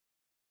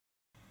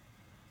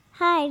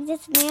Hi,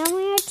 this is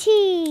Naomi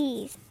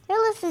Ortiz.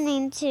 You're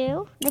listening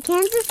to the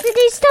Kansas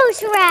City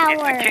Social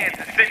Hour. It's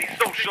the Kansas City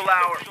Social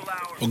Hour.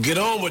 Well, get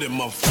on with it,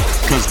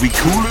 motherfucker. Cause we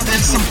cooler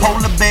than some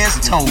polar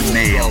bear's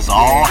toenails.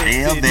 Oh,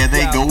 hell, there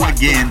they go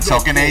again,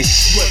 talking that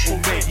shit.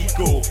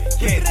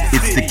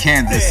 It's the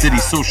Kansas City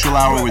Social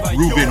Hour with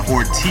Ruben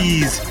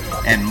Ortiz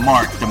and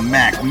Mark the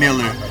Mac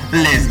Miller.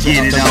 Let's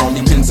get it on.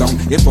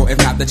 If or if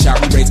not, the child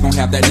we raise gon'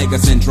 have that nigga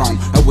syndrome.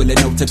 I will it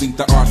know to beat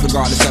the odds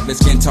regardless of his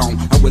skin tone.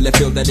 I will it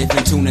feel that if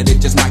in tune it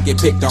just might get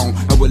picked on.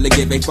 I will it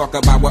give a fuck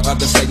about what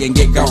others say and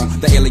get gone.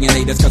 The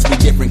alienators cause we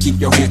different, keep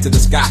your hand to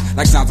the sky.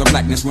 Like sounds of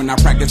blackness when I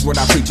practice what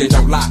I preach and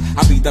don't lie.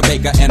 I be the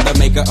baker and the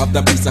maker of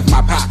the piece of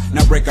my pie.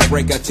 Now breaker,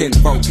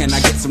 tenfold, can I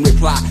get some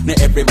reply? Now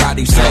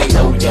everybody say,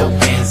 throw your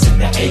hands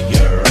in the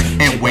air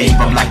and wave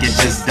them like it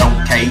just don't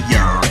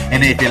care.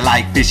 And if you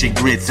like fish and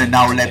grits and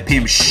all that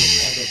pimp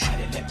shh.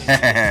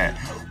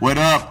 What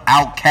up,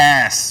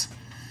 Outcasts?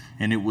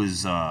 And it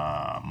was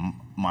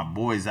my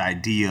boy's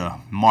idea,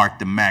 Mark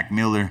the Mac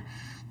Miller,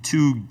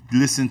 to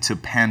listen to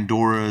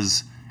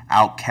Pandora's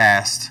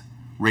Outcast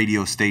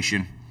radio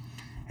station.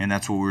 And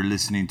that's what we were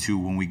listening to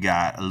when we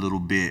got a little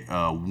bit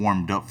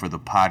warmed up for the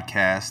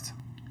podcast.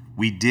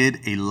 We did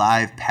a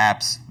live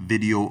PABST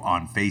video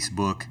on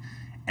Facebook,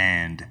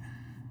 and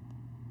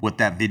what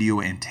that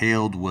video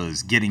entailed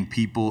was getting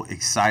people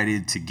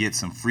excited to get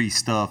some free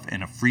stuff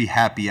and a free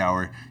happy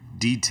hour.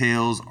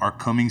 Details are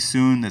coming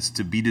soon. That's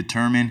to be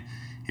determined.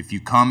 If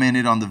you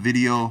commented on the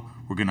video,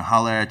 we're going to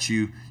holler at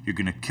you. You're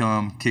going to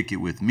come kick it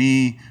with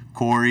me,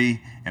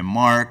 Corey, and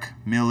Mark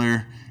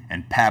Miller,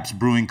 and PABST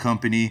Brewing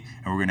Company,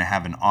 and we're going to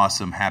have an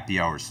awesome happy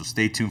hour. So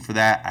stay tuned for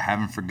that. I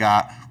haven't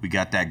forgot. We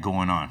got that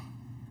going on.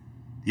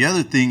 The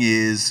other thing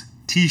is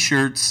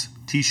t-shirts.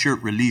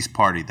 T-shirt release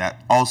party.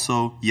 That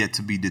also yet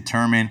to be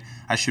determined.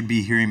 I should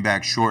be hearing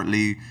back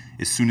shortly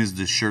as soon as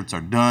the shirts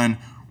are done.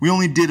 We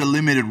only did a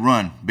limited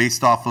run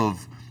based off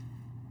of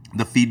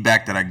the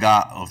feedback that I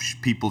got of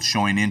people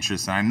showing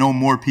interest. And I know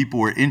more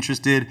people were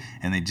interested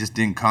and they just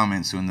didn't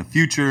comment. So in the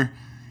future,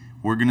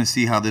 we're going to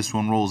see how this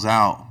one rolls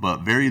out.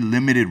 But very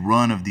limited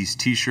run of these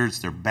t-shirts.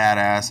 They're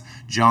badass.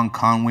 John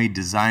Conway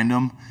designed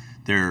them.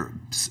 They're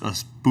a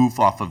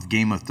spoof off of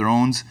Game of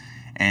Thrones.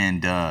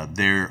 And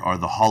there are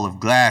the Hall of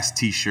Glass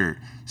t-shirt.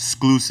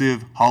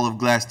 Exclusive Hall of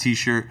Glass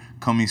t-shirt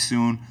coming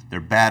soon.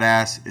 They're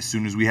badass. As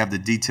soon as we have the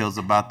details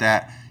about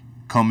that,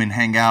 come and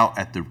hang out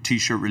at the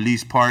t-shirt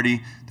release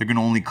party. They're going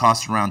to only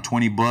cost around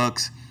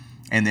 $20.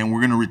 And then we're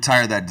going to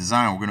retire that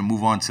design. We're going to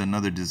move on to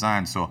another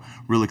design. So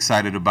real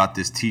excited about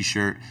this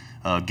t-shirt.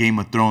 Game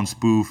of Thrones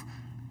spoof.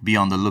 Be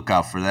on the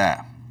lookout for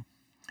that.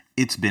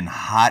 It's been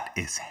hot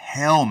as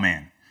hell,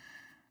 man.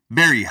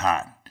 Very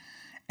hot.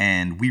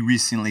 And we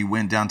recently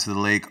went down to the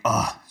lake.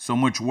 So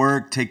much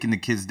work taking the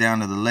kids down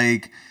to the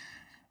lake.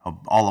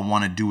 All I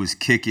want to do is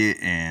kick it,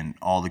 and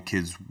all the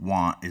kids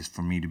want is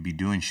for me to be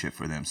doing shit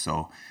for them.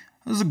 So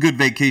it was a good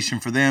vacation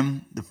for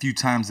them. The few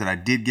times that I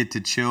did get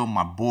to chill,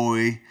 my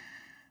boy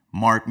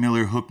Mark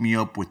Miller hooked me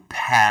up with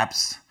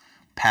PABST.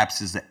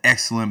 PABST is an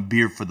excellent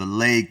beer for the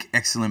lake,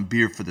 excellent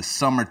beer for the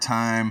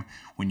summertime.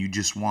 When you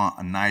just want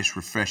a nice,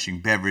 refreshing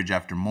beverage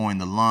after mowing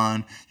the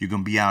lawn, you're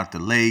going to be out at the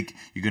lake,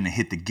 you're going to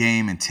hit the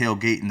game and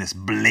tailgate in this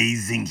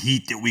blazing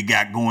heat that we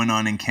got going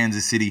on in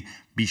Kansas City.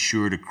 Be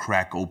sure to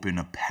crack open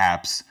a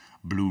PABST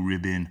Blue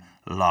Ribbon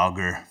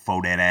Lager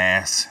for that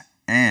ass.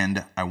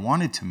 And I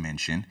wanted to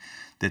mention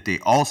that they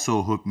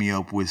also hooked me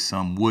up with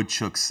some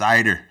woodchuck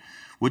cider.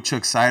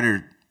 Woodchuck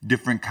cider,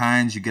 different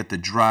kinds. You get the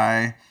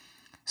dry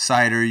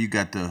cider, you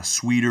got the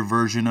sweeter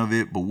version of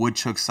it, but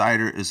woodchuck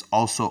cider is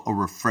also a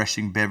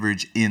refreshing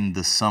beverage in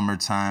the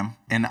summertime.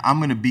 And I'm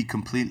going to be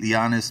completely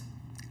honest,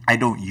 I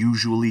don't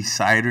usually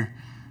cider,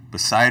 but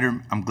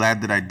cider, I'm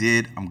glad that I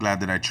did. I'm glad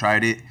that I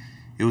tried it.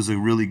 It was a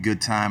really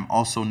good time.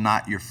 Also,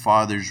 Not Your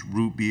Father's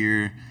root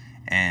beer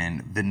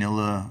and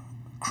vanilla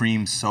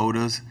cream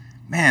sodas.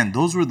 Man,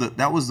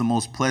 that was the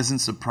most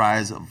pleasant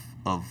surprise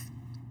of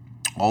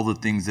all the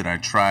things that I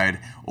tried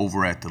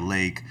over at the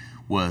lake.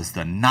 Was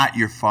the Not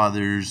Your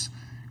Father's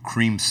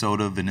cream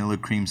soda, vanilla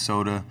cream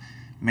soda.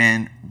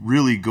 Man,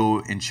 really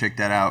go and check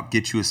that out.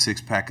 Get you a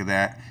 6-pack of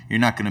that. You're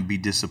not going to be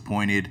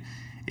disappointed.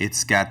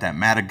 It's got that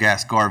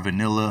Madagascar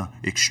vanilla,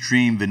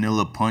 extreme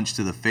vanilla punch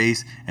to the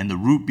face. And the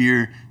root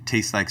beer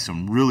tastes like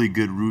some really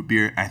good root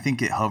beer. I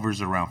think it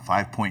hovers around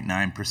 5.9%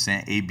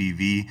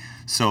 ABV.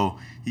 So,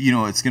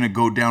 it's going to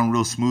go down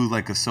real smooth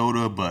like a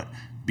soda, but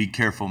be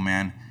careful,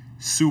 man.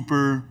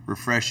 Super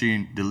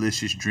refreshing,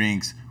 delicious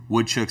drinks.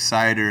 Woodchuck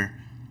cider,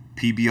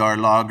 PBR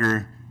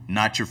lager,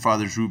 Not Your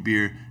Father's root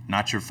beer,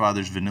 Not Your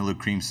Father's vanilla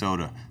cream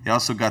soda. They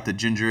also got the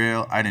ginger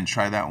ale. I didn't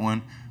try that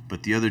one,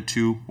 but the other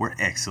two were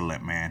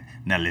excellent, man.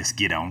 Now let's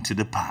get on to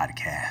the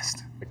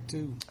podcast.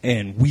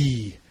 And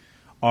we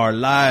are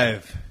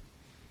live.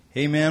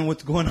 Hey, man,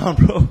 what's going on,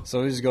 bro?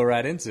 So we just go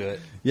right into it.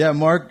 Yeah,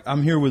 Mark,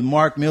 I'm here with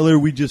Mark Miller.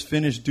 We just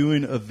finished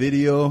doing a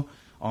video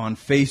on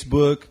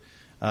Facebook.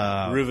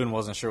 Ruben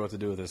wasn't sure what to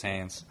do with his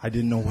hands. I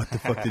didn't know what the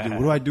fuck to do. What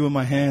do I do with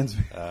my hands?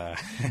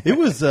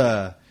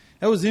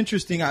 It was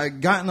interesting. I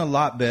gotten a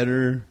lot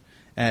better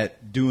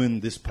at doing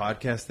this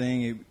podcast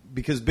thing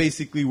because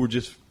basically we're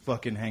just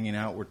fucking hanging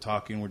out, we're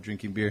talking, we're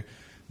drinking beer.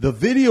 The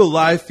video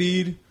live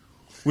feed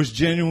was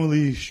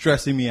genuinely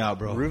stressing me out,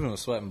 bro. Ruben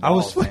was sweating I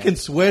was balls, fucking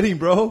sweating,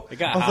 bro. It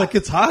got I was hot. like,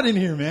 it's hot in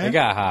here, man. It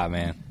got hot,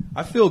 man.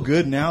 I feel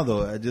good now,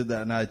 though. I did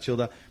that and I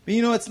chilled out. But,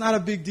 it's not a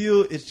big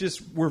deal. It's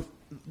just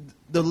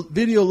the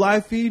video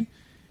live feed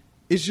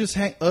is just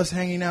us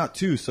hanging out,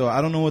 too. So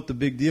I don't know what the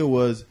big deal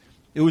was.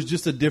 It was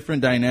just a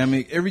different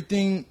dynamic.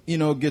 Everything,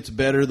 gets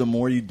better the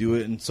more you do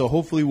it. And so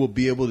hopefully we'll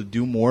be able to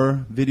do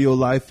more video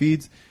live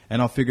feeds,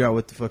 and I'll figure out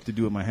what the fuck to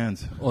do with my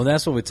hands. Well,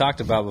 that's what we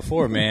talked about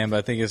before, man. But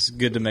I think it's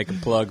good to make a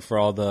plug for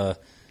all the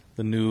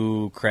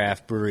new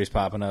craft breweries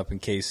popping up in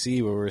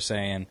KC, where we're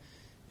saying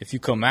if you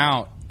come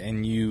out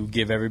and you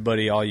give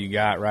everybody all you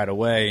got right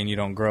away and you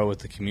don't grow with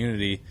the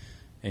community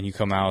and you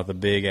come out with a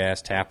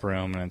big-ass tap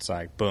room and it's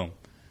like, boom,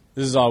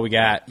 this is all we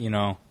got,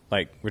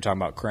 like we're talking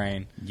about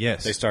Crane.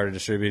 Yes. They started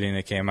distributing,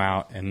 they came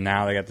out, and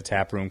now they got the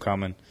tap room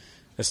coming.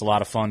 It's a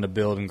lot of fun to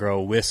build and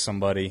grow with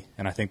somebody,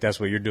 and I think that's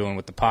what you're doing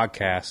with the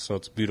podcast, so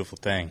it's a beautiful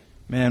thing.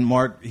 Man,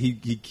 Mark,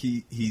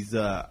 he's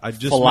I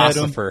just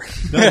philosopher.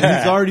 met him. No,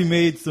 he's already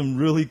made some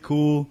really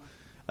cool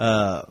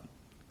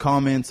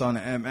comments on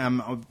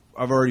it.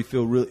 I've already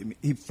feel really.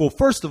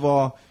 First of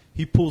all,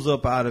 he pulls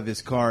up out of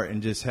his car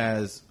and just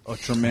has a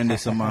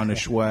tremendous amount of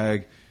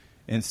swag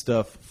and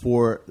stuff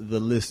for the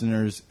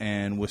listeners,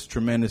 and was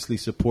tremendously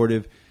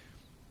supportive.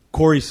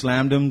 Corey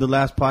slammed him the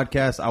last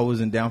podcast. I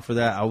wasn't down for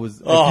that.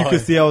 If you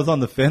could see, I was on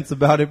the fence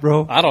about it,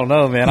 bro. I don't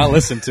know, man. I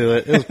listened to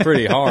it. It was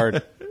pretty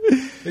hard.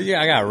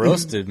 Yeah, I got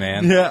roasted,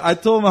 man. Yeah, I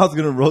told him I was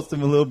going to roast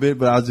him a little bit,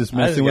 but I was just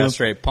messing with him.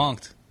 Straight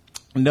punked.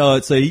 No,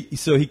 so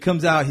he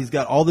comes out. He's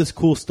got all this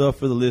cool stuff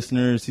for the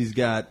listeners. He's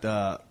got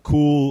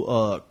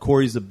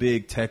Corey's a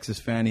big Texas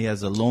fan. He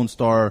has a Lone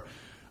Star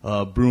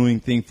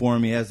brewing thing for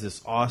him. He has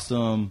this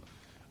awesome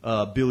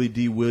Billy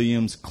D.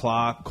 Williams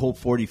clock, Colt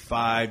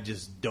 45,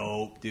 just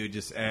dope, dude.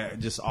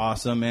 Just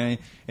awesome, man.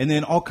 And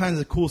then all kinds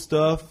of cool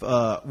stuff.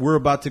 We're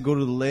about to go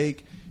to the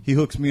lake. He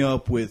hooks me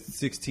up with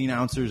 16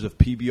 ounces of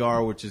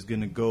PBR, which is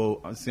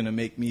it's gonna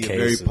make me a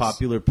very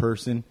popular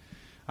person.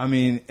 I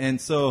mean,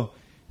 and so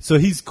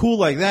he's cool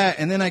like that.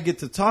 And then I get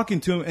to talking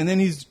to him, and then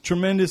he's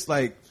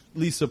tremendously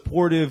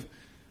supportive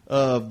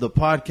of the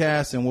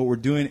podcast and what we're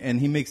doing. And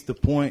he makes the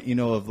point,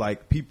 of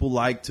like people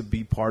like to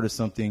be part of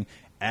something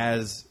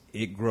as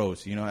it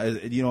grows.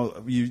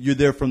 You're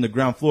there from the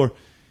ground floor,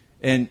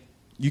 and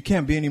you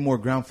can't be any more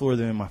ground floor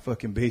than in my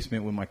fucking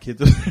basement with my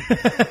kids.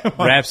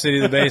 Rap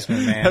City, the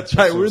basement, man. That's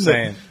right.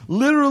 We're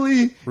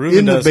literally Ruben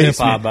in the does basement.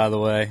 hip hop, by the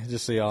way,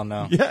 just so y'all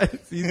know. Yeah,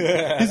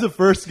 he's the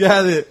first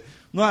guy that.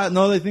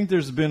 No, I think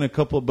there's been a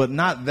couple, but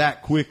not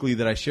that quickly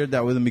that I shared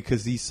that with him,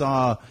 because he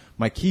saw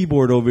my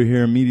keyboard over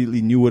here,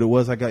 immediately knew what it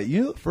was. I got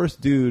the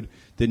first dude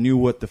that knew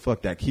what the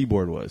fuck that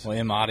keyboard was. Well,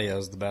 M Audio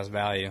is the best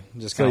value.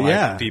 Just kind of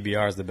like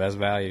PBR is the best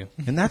value.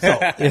 And that's all.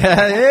 Yeah,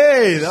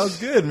 hey, that was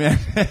good, man.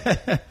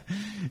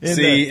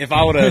 See, if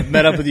I would have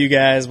met up with you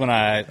guys when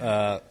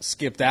I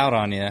skipped out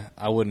on you,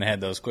 I wouldn't have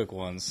had those quick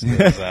ones.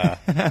 'Cause,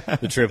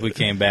 the trip we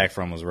came back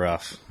from was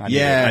rough.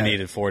 I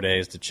needed 4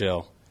 days to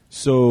chill.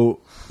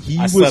 So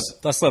I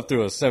slept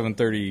through a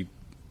 7:30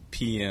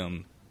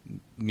 p.m.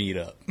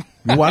 meetup.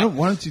 why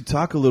don't you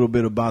talk a little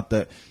bit about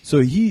that? So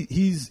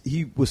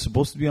he was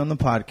supposed to be on the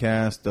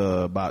podcast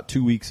about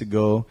 2 weeks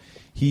ago.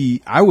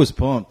 I was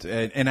pumped,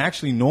 and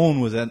actually no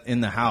one was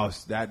in the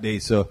house that day,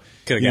 so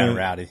could have gotten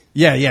rowdy.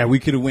 Yeah, we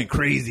could have went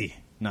crazy.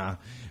 Nah,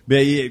 but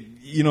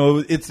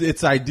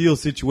it's ideal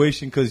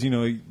situation because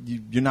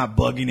you're not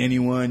bugging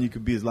anyone. You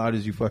could be as loud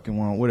as you fucking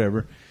want,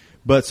 whatever.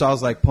 But so I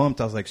was like pumped.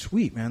 I was like,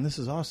 sweet, man, this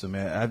is awesome,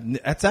 man.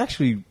 That's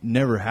actually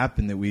never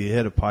happened that we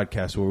had a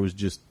podcast where it was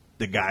just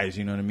the guys,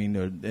 you know what I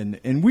mean?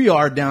 And we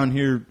are down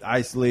here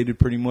isolated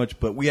pretty much,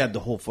 but we had the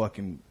whole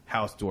fucking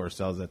house to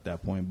ourselves at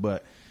that point.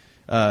 But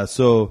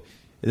so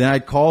then I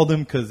called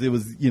him because it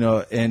was,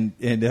 and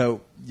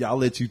I'll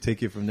let you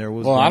take it from there.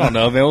 Well, I don't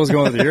know, man. What was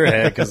going through your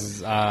head?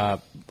 Because I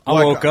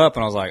woke up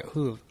and I was like,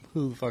 who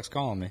the fuck's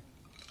calling me?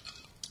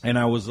 And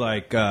I was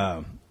like,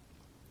 hold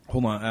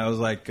on. I was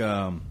like,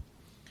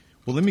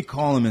 well, let me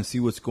call him and see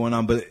what's going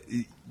on. But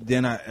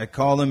then I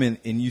called him,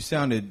 and you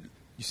sounded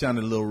a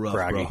little rough,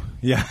 Braggy. bro.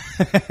 Yeah.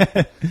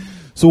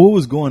 So what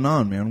was going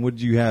on, man? What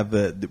did you have?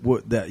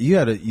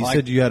 You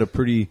said you had a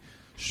pretty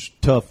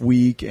tough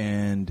week,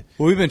 and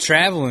we've been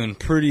traveling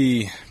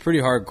pretty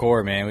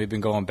hardcore, man. We've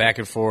been going back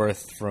and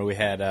forth. We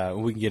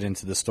can get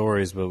into the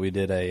stories, but we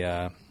did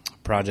a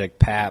Project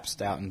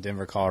PABST out in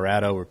Denver,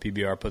 Colorado, where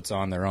PBR puts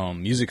on their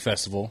own music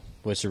festival,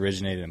 which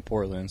originated in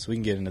Portland. So we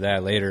can get into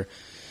that later.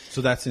 So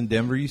that's in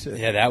Denver, you said?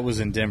 Yeah, that was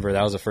in Denver.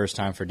 That was the first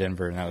time for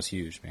Denver, and that was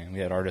huge, man. We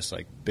had artists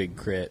like Big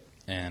Crit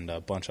and a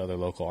bunch of other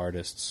local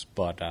artists.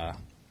 But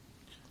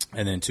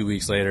and then 2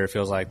 weeks later, it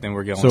feels like then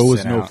we're going. So it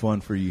was no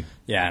fun for you.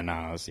 Yeah,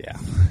 no, it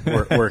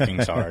was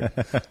working's hard.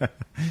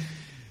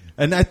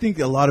 And I think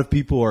a lot of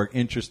people are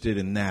interested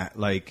in that,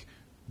 like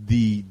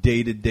the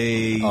day to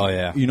day. Oh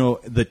yeah,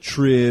 the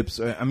trips.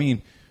 I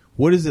mean,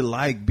 what is it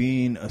like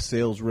being a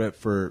sales rep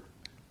for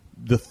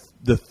the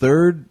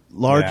third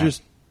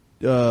largest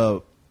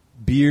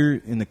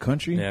beer in the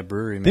country. Yeah,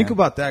 brewery, man. Think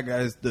about that,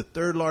 guys. The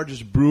third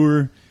largest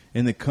brewer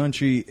in the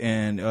country,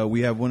 and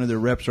we have one of their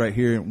reps right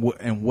here.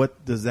 And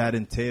what does that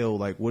entail?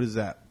 Like, what is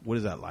that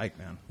like,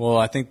 man? Well,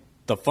 I think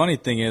the funny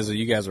thing is that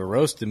you guys were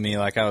roasting me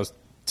like I was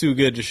too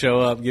good to show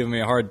up, giving me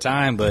a hard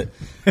time. But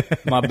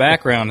my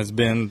background has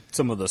been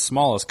some of the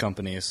smallest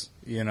companies,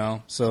 you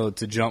know. So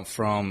to jump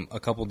from a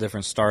couple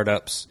different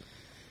startups,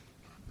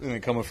 and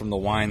then coming from the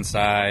wine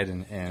side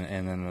and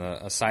then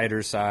a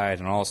cider side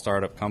and all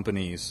startup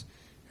companies,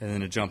 and then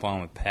to jump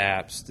on with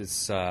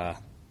PABST,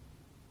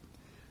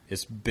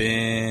 it's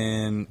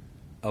been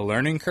a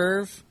learning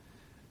curve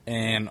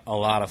and a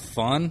lot of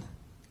fun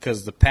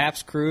because the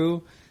PABST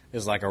crew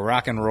is like a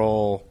rock and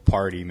roll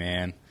party,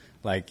 man.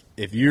 Like,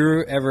 if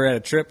you're ever at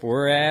a trip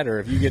we're at, or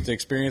if you get to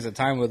experience a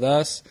time with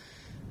us,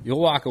 you'll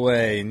walk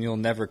away and you'll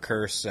never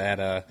curse at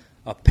a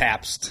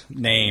PABST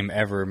name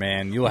ever,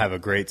 man. You'll have a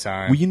great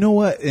time. Well, you know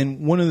what?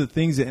 And one of the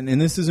things, and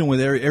this isn't with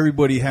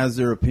everybody has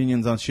their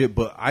opinions on shit,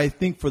 but I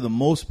think for the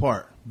most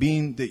part,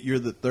 being that you're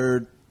the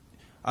third,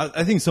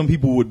 I think some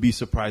people would be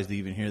surprised to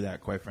even hear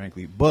that, quite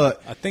frankly.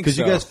 But I think because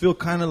so. you guys feel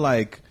kind of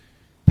like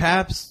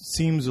PABST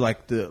seems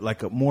like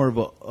a more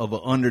of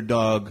an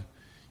underdog.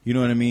 You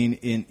know what I mean?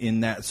 In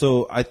that,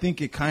 so I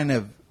think it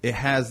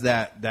has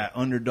that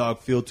underdog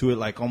feel to it,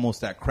 like almost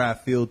that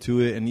craft feel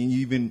to it, and you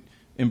even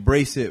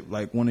embrace it.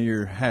 Like one of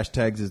your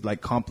hashtags is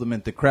like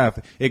compliment the craft,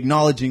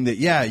 acknowledging that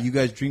you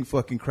guys drink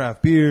fucking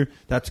craft beer.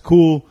 That's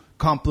cool.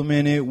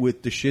 Compliment it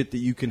with the shit that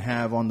you can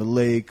have on the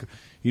lake.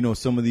 You know,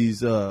 some of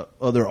these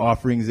other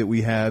offerings that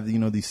we have. You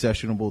know, these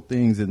sessionable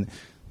things and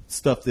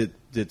stuff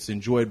that's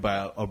enjoyed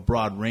by a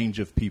broad range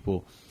of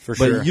people. For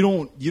sure. But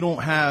you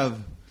don't have.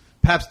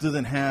 PABST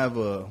doesn't have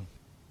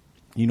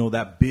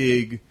that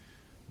big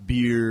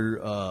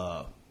beer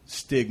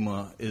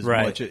stigma as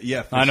right. much.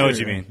 Yeah, for I know sure. what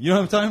you mean. You know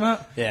what I'm talking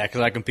about? Yeah, because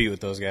I compete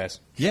with those guys.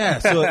 Yeah.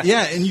 So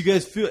and you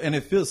guys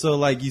feel so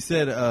like you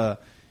said.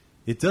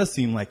 It does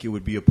seem like it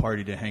would be a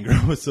party to hang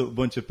around with a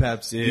bunch of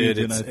PABST Dude,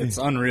 dudes. it's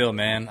unreal,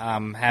 man.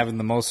 I'm having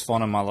the most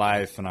fun of my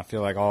life, and I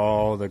feel like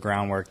all the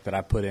groundwork that I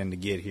put in to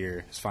get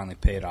here has finally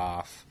paid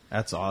off.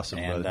 That's awesome,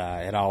 and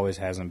brother. It always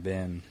hasn't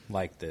been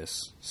like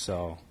this,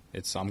 so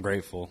I'm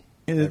grateful.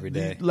 And every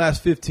day. The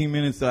last 15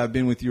 minutes that I've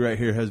been with you right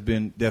here has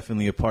been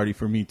definitely a party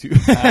for me too.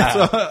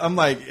 So I'm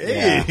like,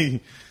 hey,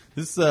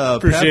 this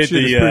appreciate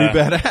shit is pretty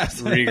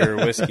badass.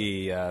 Rieger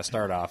whiskey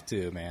start off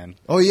too, man.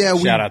 Oh yeah,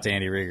 shout out to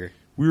Andy Rieger.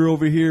 We were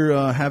over here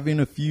having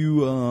a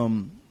few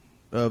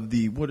of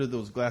the what are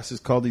those glasses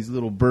called? These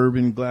little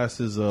bourbon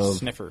glasses of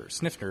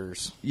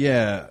snifters.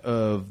 Yeah,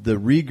 of the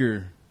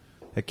Rieger,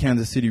 at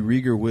Kansas City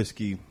Rieger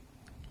whiskey.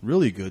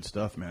 Really good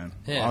stuff, man.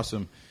 Yeah.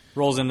 Awesome.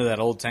 Rolls into that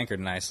old tankard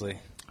nicely.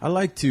 I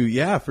like to,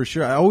 yeah, for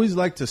sure. I always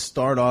like to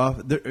start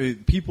off.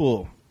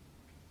 People,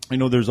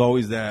 there's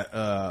always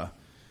that,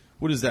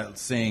 what is that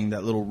saying,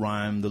 that little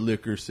rhyme, the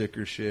liquor,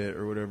 sicker shit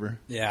or whatever?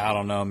 Yeah, I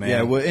don't know, man.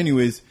 Yeah, well,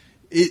 anyways,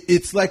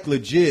 it's like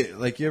legit.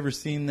 Like, you ever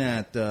seen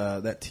that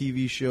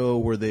TV show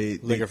where they...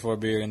 Liquor for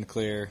beer in the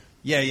clear.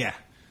 Yeah.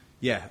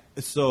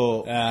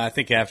 So... I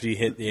think after you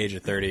hit the age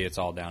of 30, it's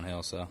all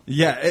downhill, so...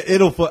 Yeah,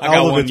 it'll... I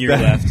got 1 year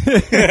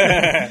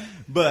left.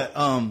 But,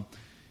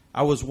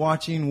 I was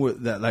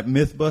watching that like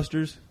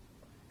Mythbusters,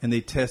 and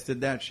they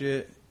tested that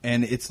shit,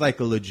 and it's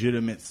like a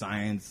legitimate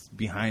science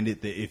behind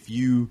it that if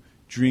you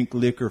drink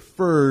liquor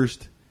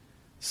first,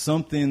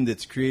 something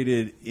that's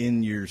created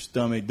in your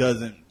stomach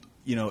doesn't,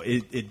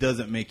 it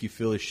doesn't make you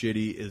feel as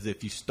shitty as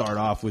if you start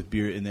off with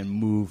beer and then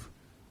move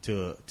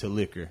to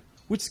liquor,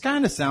 which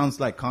kind of sounds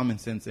like common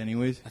sense,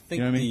 anyways. I think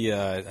you know what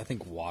I mean? I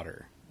think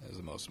water is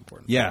the most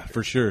important. Yeah, factor.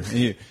 for sure.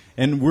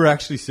 And we're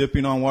actually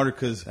sipping on water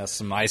because that's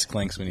some ice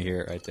clinks when you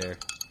hear it right there.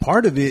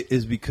 Part of it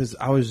is because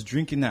I was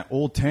drinking that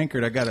old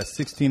tankard. I got a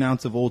 16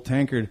 ounce of old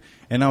tankard,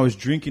 and I was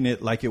drinking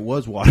it like it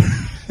was water.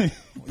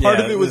 Part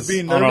of it was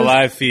being nervous. On our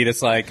live feed,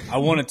 it's like, I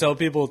want to tell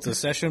people it's a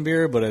session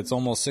beer, but it's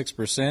almost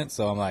 6%.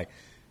 So I'm like,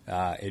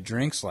 it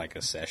drinks like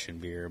a session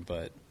beer,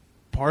 but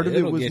part of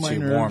it was get my you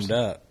nerves. warmed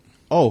up.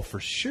 Oh,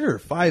 for sure.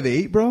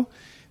 5'8", bro.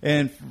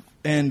 And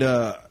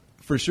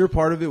for sure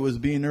part of it was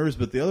being nervous,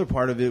 but the other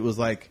part of it was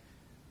like,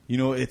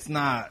 it's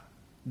not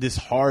this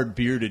hard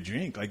beer to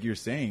drink, like you're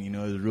saying,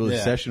 it's really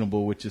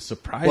sessionable, which is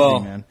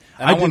surprising, man.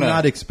 I did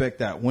not expect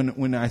that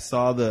when I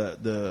saw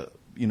the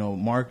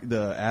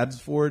ads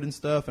for it and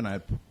stuff, and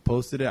I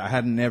posted it. I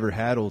had never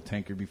had Old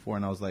Tankard before,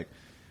 and I was like,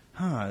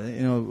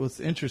 what's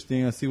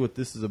interesting. I see what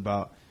this is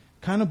about.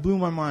 Kind of blew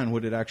my mind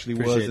what it actually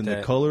was and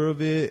the color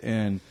of it,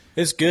 and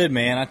it's good,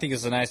 man. I think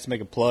it's nice to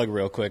make a plug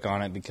real quick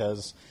on it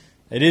because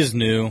it is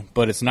new,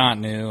 but it's not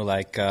new.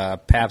 Like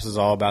PABST is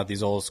all about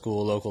these old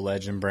school local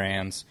legend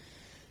brands.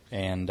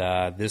 And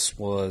this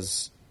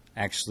was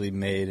actually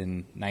made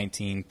in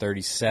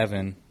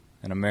 1937,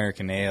 an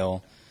American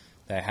ale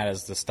that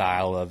has the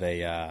style of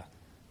a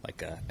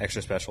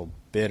extra special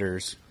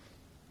bitters,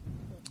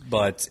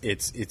 but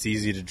it's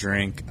easy to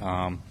drink,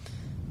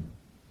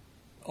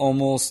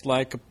 almost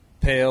like a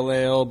pale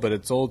ale, but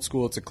it's old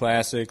school. It's a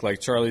classic,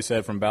 like Charlie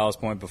said from Ballast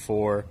Point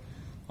before.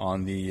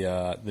 On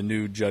the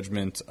new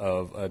judgment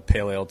of a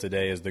pale ale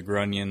today is the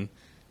Grunion.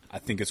 I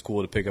think it's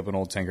cool to pick up an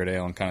old tankard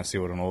ale and kind of see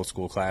what an old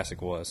school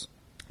classic was.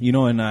 You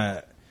know,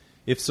 and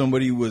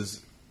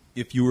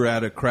if you were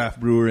at a craft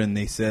brewer and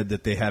they said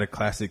that they had a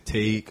classic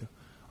take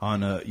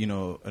on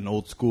an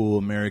old school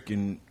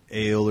American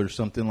ale or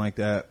something like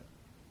that,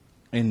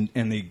 and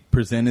they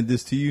presented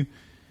this to you,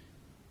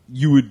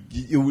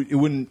 it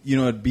wouldn't,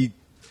 it'd be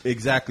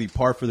exactly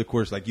par for the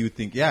course. Like you would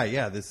think,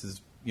 yeah, this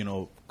is,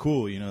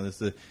 cool,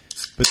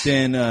 but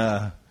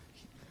then,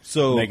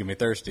 so making me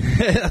thirsty.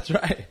 That's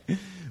right.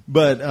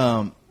 But,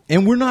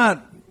 and we're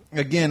not,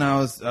 again,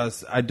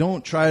 I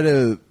don't try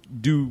to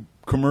do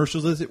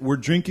commercials as it. We're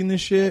drinking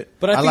this shit.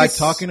 But I like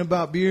talking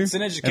about beer. It's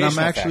an educational and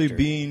I'm actually factor.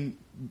 being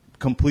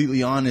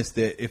completely honest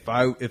that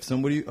if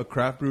somebody, a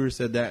craft brewer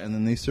said that and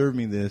then they served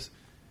me this,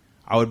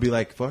 I would be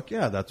like, fuck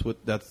yeah,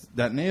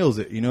 that nails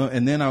it,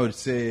 And then I would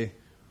say,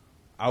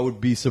 I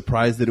would be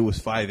surprised that it was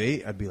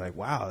 5.8. I'd be like,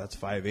 wow, that's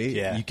 5.8.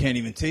 Yeah. You can't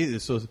even taste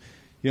this. So, you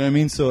know what I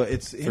mean? So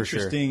it's For sure.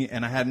 interesting,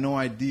 and I had no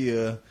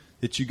idea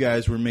that you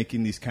guys were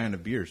making these kind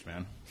of beers,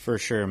 man. For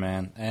sure,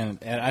 man.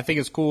 And I think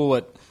it's cool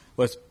what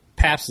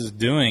PABST is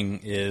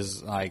doing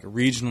is like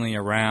regionally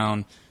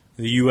around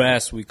the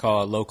U.S. we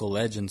call it local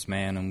legends,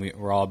 man, and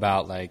we're all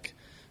about like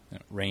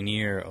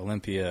Rainier,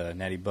 Olympia,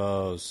 Natty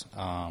Bows,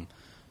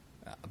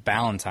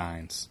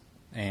 Ballantines.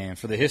 And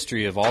for the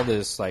history of all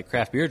this, like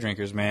craft beer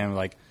drinkers, man,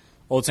 like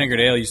Old Tankard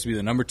Ale used to be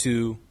the number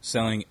 2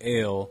 selling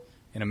ale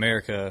in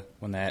America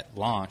when that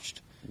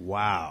launched.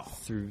 Wow.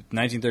 Through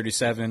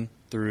 1937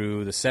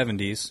 through the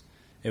 70s.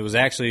 It was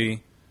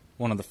actually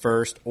one of the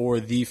first or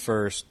the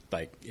first,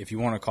 like if you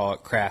want to call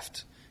it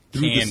craft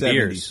canned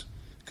beers.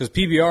 Because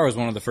PBR was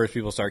one of the first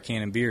people to start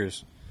canning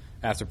beers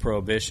after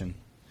Prohibition.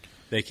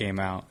 They came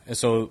out. And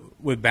so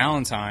with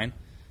Ballantine,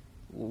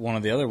 one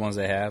of the other ones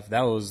they have,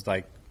 that was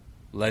like,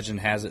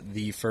 legend has it,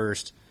 the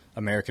first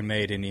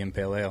American-made Indian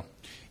Pale Ale.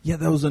 Yeah,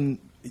 that was a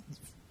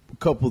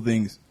couple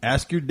things.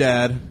 Ask your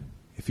dad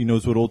if he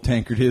knows what Old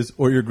Tankard is,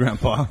 or your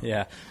grandpa.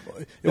 Yeah.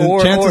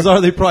 And chances are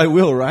they probably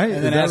will, right?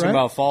 And then ask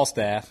about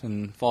Falstaff,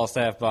 and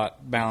Falstaff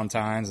bought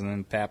Ballantines, and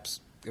then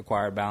Pabst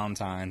acquired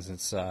Ballantines.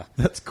 It's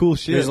that's cool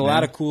shit. There's a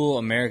lot of cool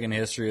American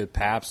history with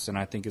Pabst, and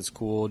I think it's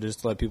cool just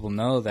to let people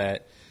know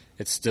that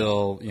it's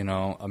still,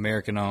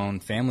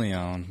 American-owned,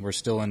 family-owned. We're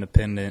still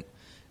independent,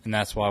 and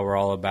that's why we're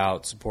all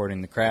about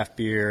supporting the craft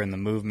beer and the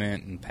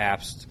movement and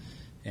Pabst.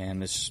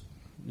 And it's,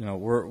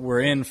 we're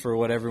in for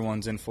what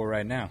everyone's in for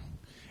right now.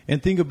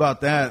 And think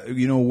about that,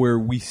 where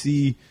we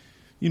see,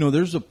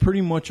 there's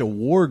pretty much a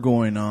war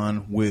going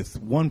on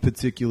with one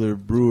particular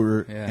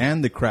brewer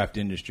and the craft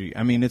industry.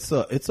 I mean, it's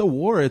a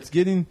war. It's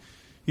getting,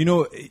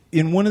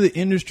 in one of the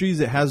industries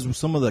that has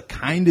some of the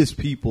kindest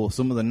people,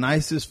 some of the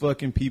nicest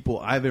fucking people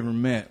I've ever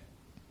met.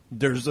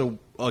 There's a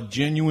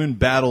genuine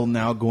battle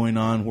now going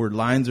on where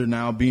lines are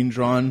now being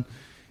drawn.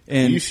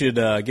 And you should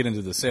get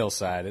into the sales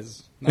side.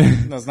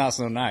 That's not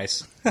so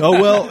nice. Oh,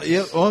 well,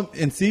 yeah. Well,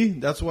 and see,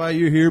 that's why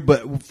you're here.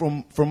 But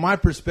from my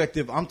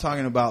perspective, I'm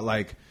talking about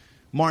like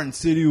Martin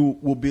City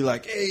will be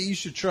like, hey, you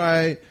should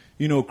try,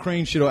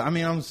 Crane shit. I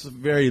mean, I'm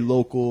very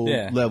local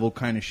level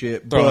kind of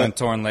shit. Throwing a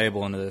torn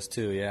label into this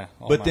too, yeah.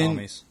 All but my then,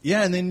 homies.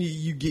 Yeah, and then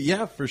you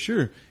get, for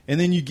sure. And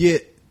then you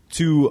get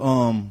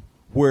to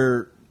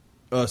where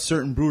a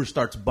certain brewer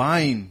starts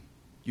buying,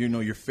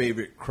 your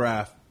favorite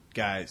craft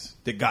guys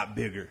that got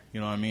bigger. You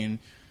know what I mean?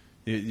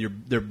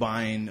 They're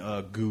buying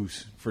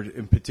Goose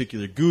in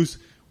particular. Goose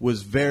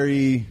was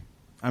very,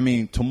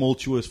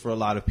 tumultuous for a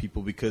lot of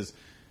people because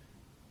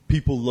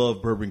people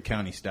love Bourbon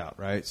County Stout,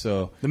 right?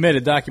 So they made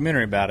a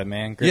documentary about it,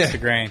 man. Grits to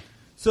Grain.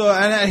 So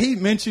and I hate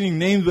mentioning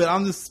names, but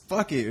I'm just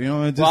fuck it,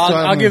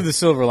 I'll give the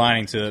silver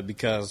lining to it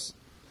because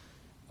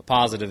the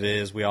positive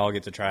is we all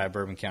get to try a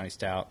Bourbon County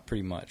Stout,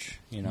 pretty much.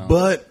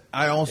 But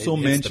I also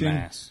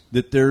mentioned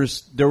that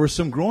there were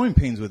some growing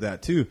pains with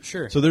that too.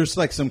 Sure. So there's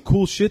like some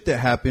cool shit that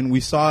happened.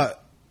 We saw it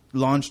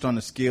launched on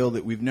a scale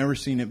that we've never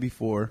seen it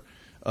before.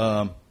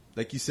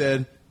 Like you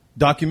said,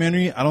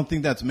 documentary. I don't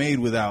think that's made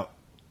without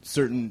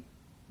certain,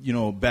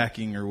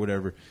 backing or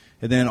whatever.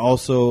 And then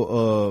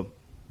also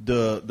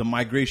the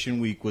migration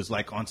week was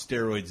like on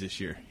steroids this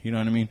year. You know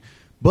what I mean?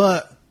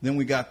 But then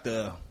we got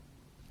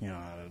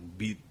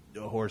beat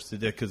a horse to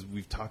death because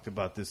we've talked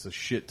about this a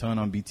shit ton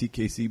on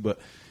BTKC, but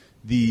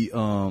the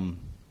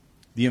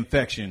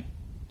infection,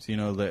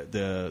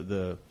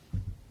 the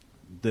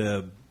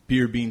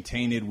beer being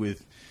tainted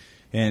with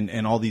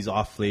and all these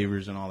off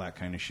flavors and all that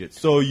kind of shit.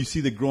 So you see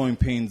the growing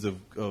pains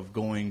of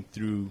going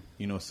through,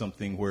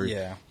 something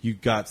where you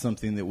got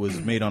something that was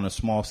made on a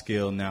small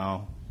scale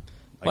now.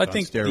 Like well, I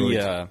think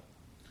steroids.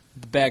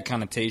 The bad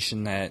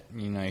connotation that,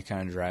 you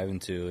kind of drive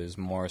into is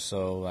more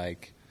so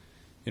like,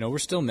 we're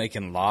still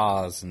making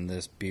laws in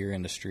this beer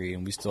industry,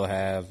 and we still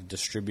have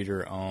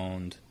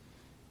distributor-owned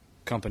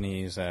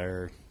companies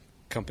that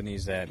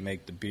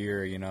make the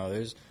beer.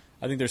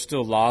 I think there's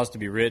still laws to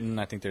be written.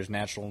 I think there's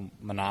natural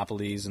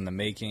monopolies in the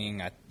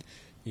making.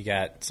 You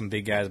got some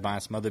big guys buying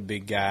some other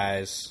big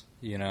guys.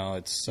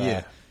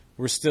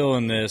 We're still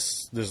in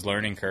this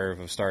learning curve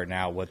of starting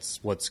out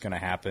what's going to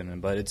happen.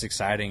 But it's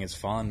exciting. It's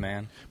fun,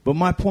 man. But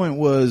my point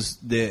was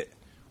that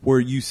where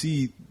you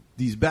see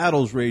these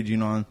battles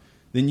raging on,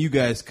 then you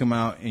guys come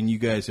out and you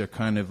guys are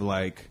kind of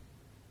like,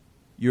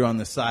 you're on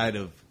the side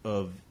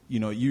of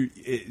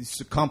it's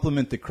to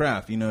compliment the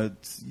craft.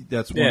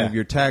 That's one of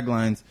your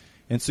taglines.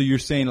 And so you're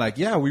saying like,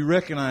 yeah, we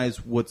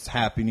recognize what's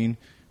happening.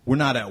 We're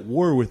not at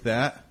war with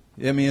that.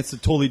 I mean, it's a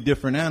totally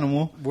different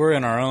animal. We're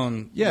in our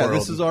own world.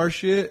 This is our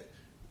shit.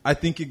 I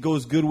think it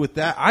goes good with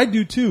that. I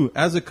do too.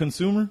 As a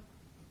consumer,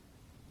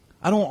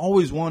 I don't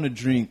always want to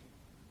drink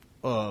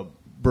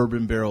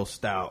bourbon barrel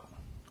stout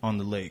on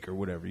the lake or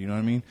whatever. You know what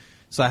I mean?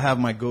 So I have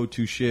my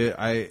go-to shit.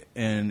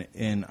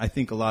 And I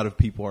think a lot of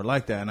people are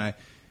like that. And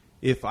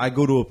if I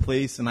go to a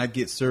place and I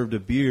get served a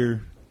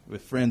beer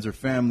with friends or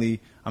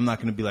family, I'm not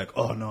going to be like,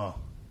 oh no,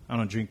 I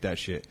don't drink that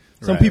shit.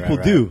 Some people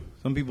do.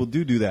 Some people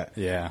do that.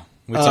 Yeah,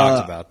 we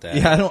talked about that.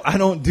 Yeah, I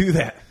don't do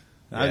that.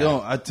 Yeah. I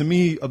don't. To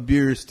me, a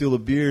beer is still a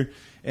beer.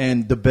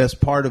 And the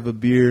best part of a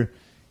beer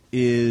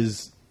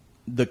is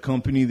the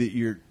company that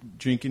you're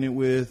drinking it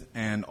with,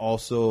 and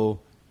also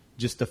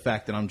just the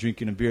fact that I'm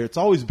drinking a beer. It's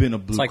always been a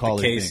blue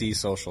collar thing. It's like the KC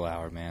social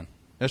hour, man.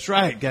 That's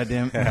right,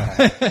 goddamn.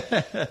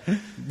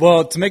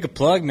 Well, to make a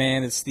plug,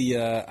 man, it's the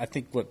I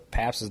think what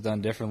PABST has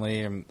done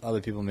differently, and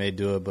other people may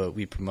do it, but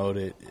we promote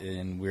it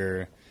and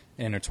we're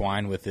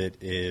intertwined with it,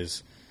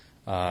 is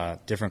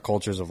different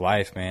cultures of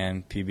life,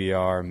 man.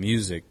 PBR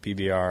music,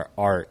 PBR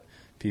art,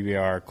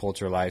 PBR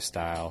culture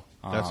lifestyle.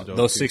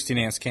 Those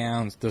 16-ounce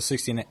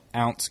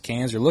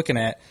cans, you're looking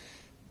at,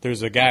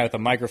 there's a guy with a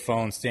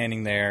microphone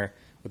standing there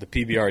with a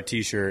PBR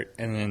T-shirt,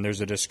 and then there's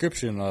a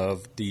description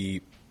of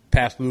the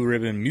PABST Blue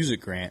Ribbon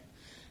Music Grant.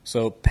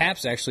 So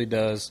PABST actually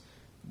does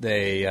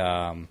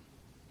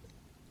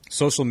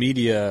social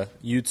media,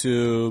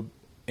 YouTube,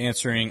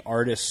 answering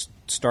artists,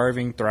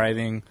 starving,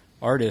 thriving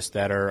artists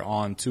that are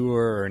on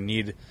tour or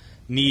need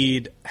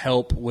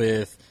help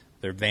with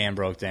their van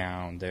broke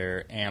down,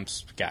 their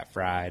amps got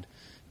fried.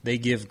 They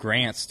give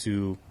grants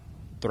to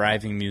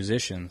thriving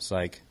musicians.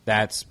 Like,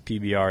 that's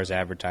PBR's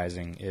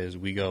advertising, is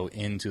we go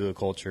into the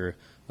culture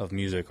of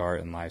music,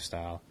 art, and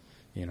lifestyle.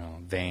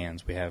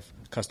 Vans. We have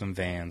custom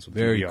vans with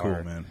Very PBR.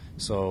 cool, man.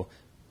 So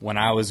when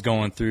I was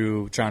going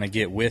through trying to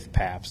get with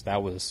PABST,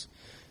 that was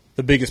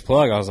the biggest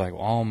plug. I was like,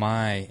 all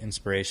my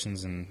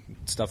inspirations and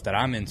stuff that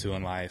I'm into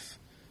in life,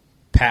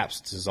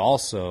 PABST is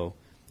also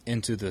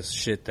into the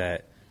shit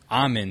that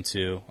I'm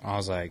into. I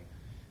was like,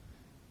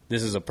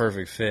 this is a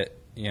perfect fit.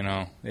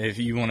 If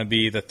you want to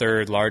be the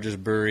third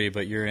largest brewery,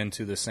 but you're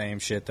into the same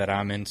shit that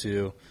I'm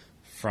into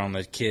from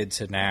a kid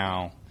to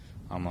now,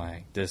 I'm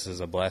like, this is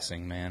a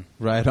blessing, man.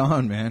 Right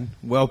on, man.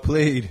 Well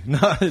played.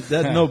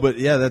 But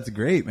yeah, that's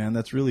great, man.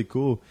 That's really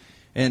cool.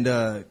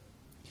 And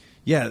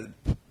yeah,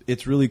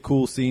 it's really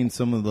cool seeing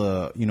some of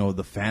the,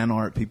 the fan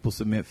art. People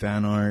submit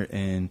fan art,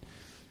 and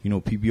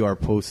PBR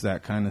posts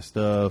that kind of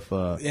stuff.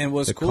 And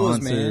what's cool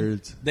is,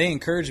 man, they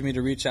encourage me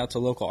to reach out to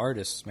local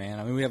artists, man.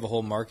 I mean, we have a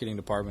whole marketing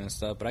department and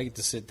stuff, but I get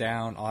to sit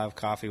down, I'll have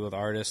coffee with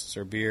artists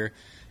or beer,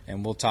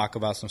 and we'll talk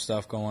about some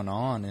stuff going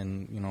on,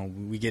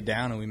 and, we get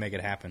down and we make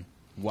it happen.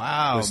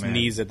 Wow, with man.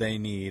 needs that they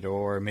need,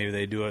 or maybe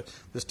they do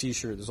this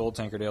T-shirt, this Old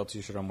Tankard Ale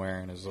T-shirt I'm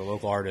wearing is a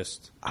local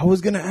artist. I was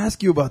gonna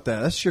ask you about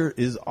that. That shirt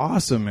is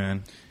awesome,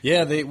 man.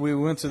 Yeah, we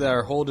went to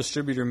our whole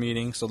distributor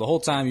meeting. So the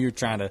whole time you were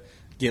trying to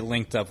get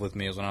linked up with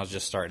me was when I was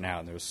just starting out,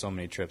 and there was so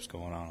many trips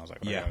going on. I was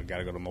like, yeah, we got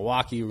to go to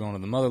Milwaukee. We're going to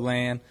the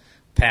motherland.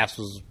 PABST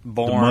was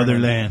born. The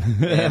motherland.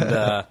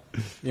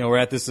 And we're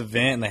at this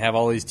event, and they have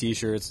all these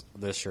T-shirts.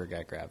 This shirt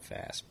got grabbed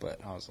fast, but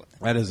I was like,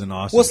 that is an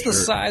awesome What's shirt. the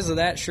size of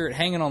that shirt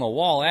hanging on the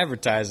wall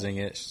advertising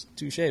it?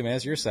 Touche, man.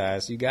 It's your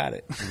size. You got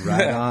it.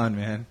 Right on,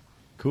 man.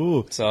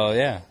 Cool. So,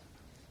 yeah.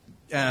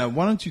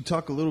 Why don't you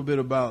talk a little bit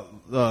about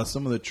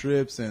some of the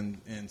trips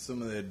and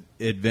some of the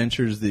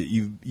adventures that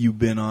you've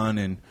been on,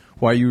 and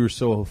why you were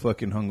so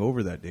fucking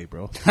hungover that day,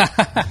 bro?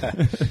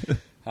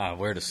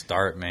 Where to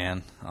start,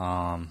 man?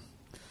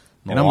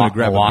 And I'm gonna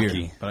grab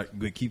Milwaukee. a beer.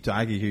 But keep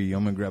I can hear you.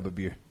 I'm gonna grab a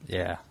beer.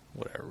 Yeah,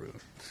 whatever.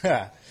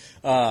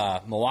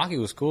 Milwaukee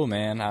was cool,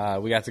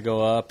 man. We got to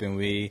go up and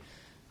we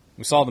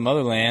saw the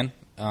motherland.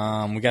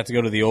 We got to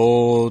go to the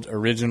old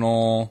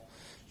original,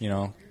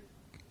 Yeah,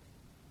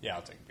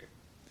 I'll take a beer.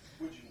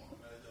 What'd you want?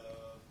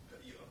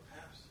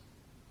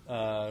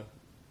 PABST.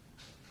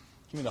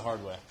 Give me the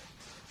hard way.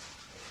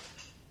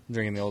 I'm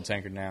drinking the Old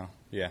Tankard now.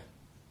 Yeah.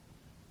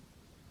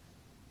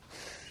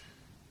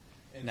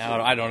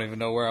 Now I don't even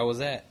know where I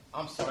was at.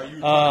 I'm sorry.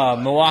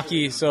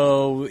 Milwaukee.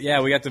 So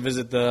yeah, we got to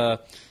visit the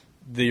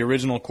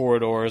original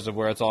corridors of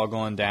where it's all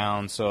going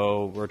down.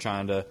 So we're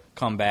trying to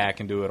come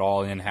back and do it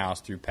all in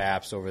house through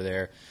PABST over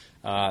there.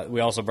 We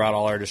also brought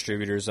all our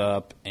distributors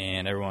up,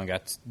 and everyone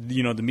got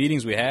the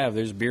meetings we have.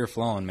 There's beer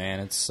flowing,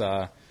 man. It's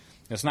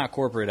not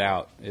corporate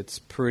out. It's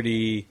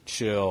pretty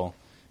chill.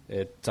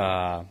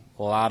 A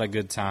lot of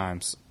good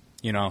times.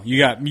 You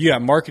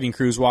got marketing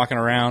crews walking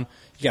around.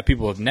 You got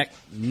people with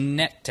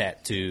neck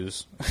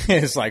tattoos.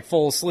 It's like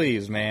full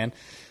sleeves, man.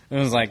 And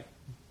it was like,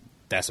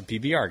 that's a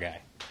PBR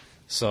guy.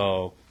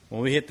 So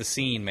when we hit the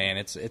scene, man,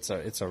 it's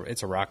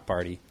a rock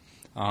party.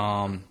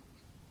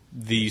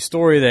 the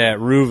story that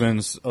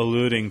Reuven's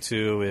alluding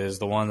to is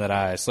the one that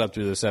I slept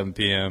through the 7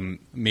 p.m.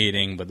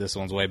 meeting, but this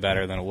one's way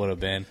better than it would have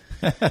been.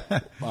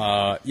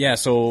 Yeah,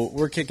 so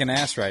we're kicking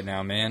ass right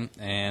now, man.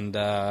 And,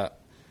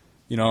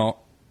 you know,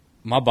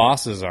 my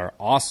bosses are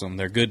awesome.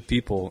 They're good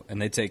people,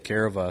 and they take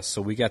care of us.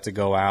 So we got to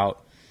go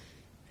out,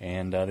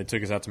 and they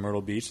took us out to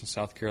Myrtle Beach in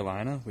South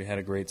Carolina. We had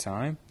a great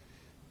time.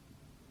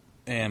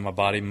 And my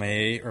body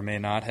may or may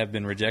not have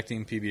been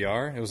rejecting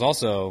PBR. It was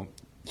also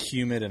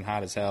humid and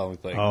hot as hell. We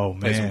played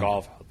some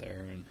golf out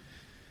there. And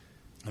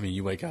I mean,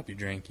 you wake up, you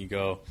drink, you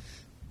go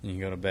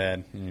to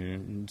bed.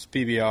 It's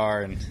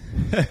PBR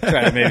and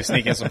try to maybe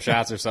sneak in some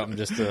shots or something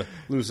just to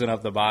loosen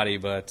up the body.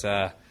 But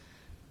I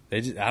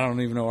don't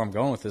even know where I'm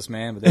going with this,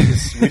 man. But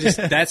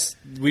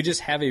we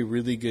just have a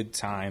really good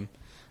time.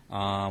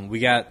 We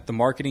got the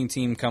marketing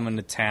team coming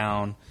to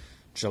town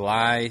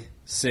July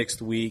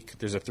 6th week.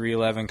 There's a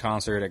 311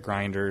 concert at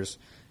Grinders.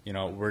 You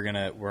know,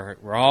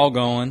 we're all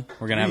going.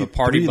 We're gonna have a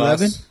party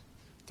 311? bus.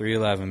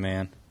 311,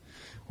 man.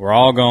 We're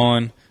all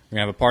going. We're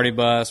gonna have a party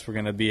bus. We're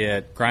gonna be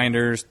at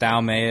Grinders,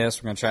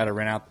 Thalmaeus. We're gonna try to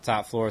rent out the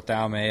top floor of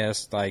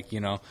Thalmaeus. Like, you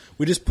know,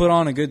 we just put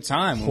on a good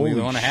time when we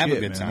want to have a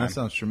good time. That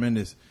sounds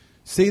tremendous.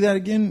 Say that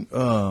again.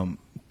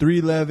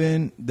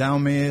 311,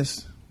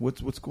 Thalmaeus.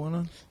 What's going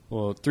on?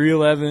 Well,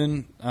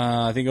 311.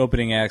 I think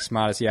opening acts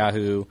Modest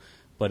Yahoo,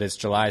 but it's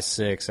July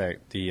 6th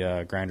at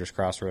the Grinders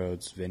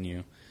Crossroads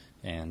venue,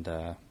 and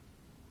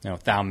you know,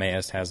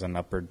 Thalmaeus has an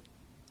upper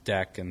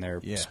deck in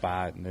their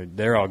spot, and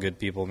they're all good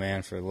people,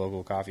 man, for the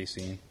local coffee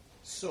scene.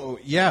 So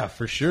yeah,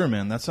 for sure,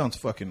 man. That sounds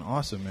fucking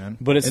awesome, man.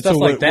 But it's stuff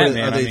like that,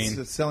 man. Are they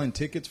selling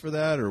tickets for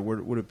that, or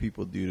what do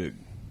people do to?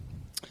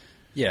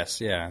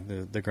 Yes, yeah,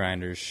 the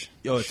Grinders.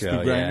 Oh, it's show,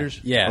 through Grinders?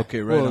 Yeah. Okay,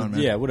 right on,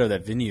 man. Yeah, whatever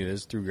that venue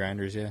is, through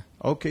Grinders, yeah.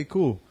 Okay,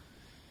 cool.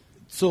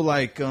 So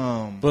like,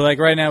 but like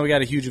right now we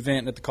got a huge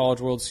event at the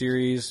College World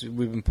Series.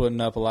 We've been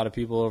putting up a lot of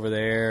people over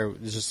there.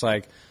 It's just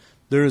like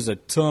there's a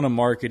ton of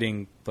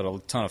marketing, but a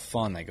ton of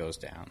fun that goes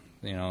down.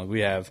 You know, we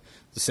have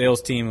the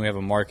sales team, we have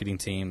a marketing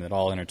team that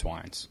all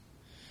intertwines.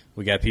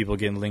 We got people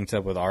getting linked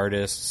up with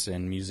artists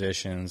and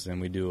musicians, and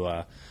we do.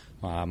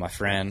 My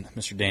friend,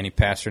 Mr. Danny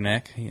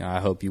Pasternak, you know, I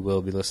hope you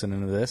will be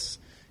listening to this.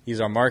 He's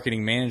our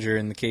marketing manager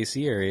in the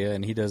KC area,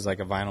 and he does like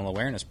a vinyl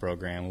awareness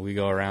program. We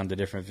go around to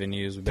different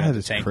venues. We've been at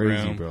the Tank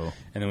Room, bro.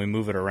 And then we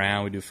move it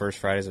around. We do First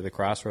Fridays at the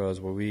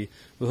Crossroads, where we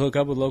hook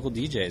up with local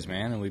DJs,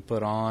 man, and we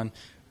put on.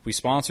 We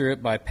sponsor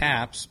it by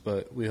PABST,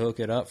 but we hook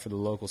it up for the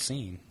local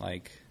scene.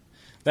 Like,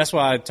 that's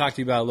why I talked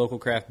to you about local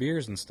craft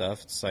beers and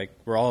stuff. It's like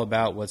we're all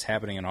about what's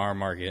happening in our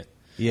market.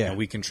 Yeah, and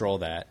we control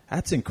that.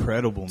 That's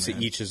incredible, man. So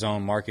each his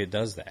own market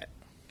does that.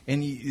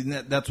 And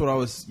that's what I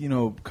was, you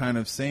know, kind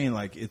of saying.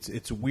 Like,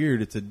 it's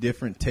weird. It's a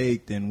different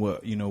take than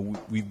what, you know,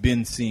 we've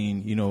been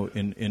seeing, you know,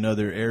 in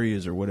other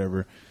areas or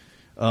whatever.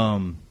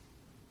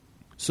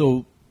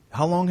 So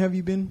how long have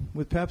you been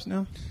with PABST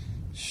now?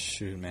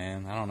 Shoot,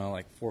 man, I don't know,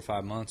 like 4 or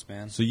 5 months,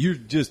 man. So you're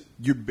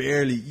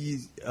barely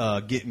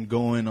getting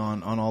going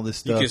on all this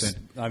stuff.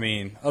 I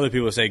mean, other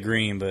people say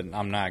green, but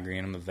I'm not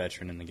green. I'm a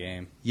veteran in the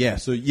game. Yeah.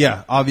 So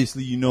yeah,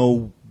 obviously you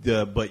know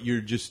but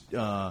you're just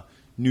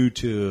new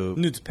to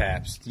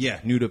PABST. Yeah,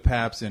 new to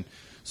PABST. And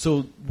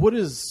so, what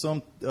is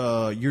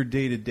your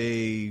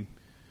day-to-day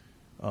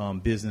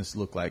business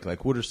look like?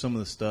 Like, what are some of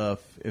the stuff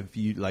if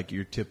you like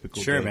your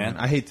typical? Sure, day, man.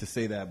 I hate to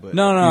say that, but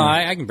no,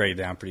 I can break it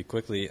down pretty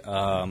quickly.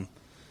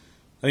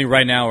 I think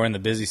right now we're in the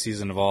busy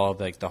season of all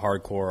like the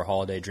hardcore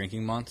holiday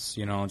drinking months.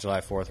 You know,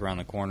 July 4th around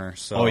the corner.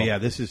 So, oh yeah,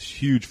 this is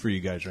huge for you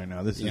guys right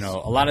now. This is, a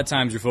lot of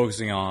times you're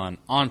focusing on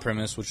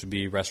premise, which would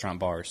be restaurant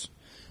bars,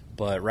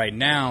 but right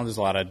now there's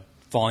a lot of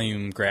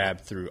volume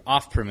grab through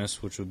off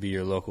premise, which would be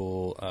your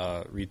local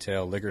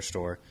retail liquor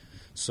store.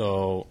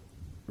 So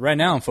right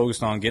now I'm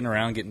focused on getting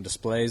around, getting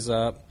displays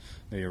up,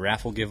 maybe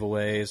raffle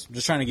giveaways. I'm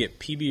just trying to get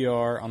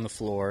PBR on the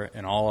floor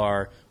and all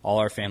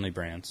our family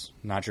brands,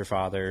 Not Your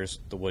Father's,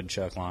 the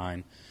Woodchuck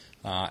line.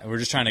 And we're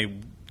just trying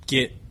to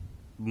get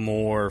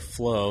more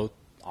flow,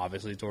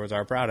 obviously, towards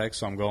our products.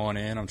 So I'm going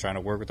in, I'm trying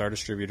to work with our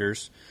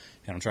distributors,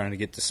 and I'm trying to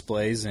get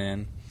displays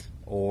in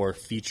or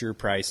feature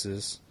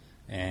prices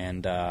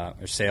and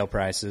or sale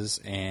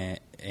prices and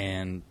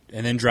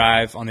then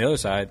drive on the other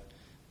side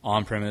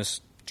on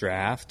premise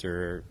draft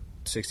or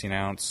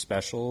 16-ounce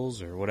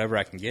specials or whatever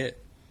I can get.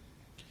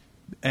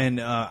 And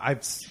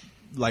I've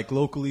like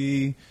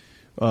locally,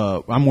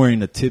 I'm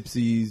wearing a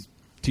Tipsy's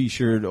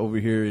T-shirt over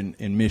here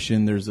in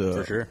Mission. There's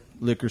a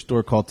liquor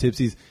store called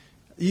Tipsy's.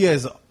 You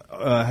guys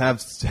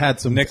have had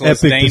some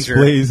Nicholas epic Danger,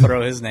 displays.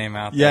 throw his name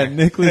out there. Yeah,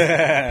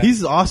 Nicholas.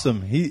 He's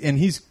awesome.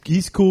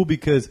 He's cool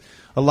because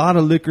a lot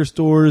of liquor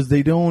stores,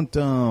 they don't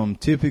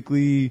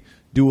typically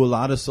do a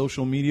lot of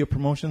social media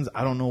promotions.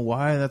 I don't know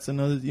why. That's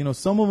another,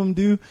 some of them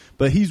do,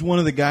 but he's one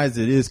of the guys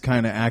that is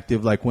kind of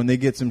active. Like when they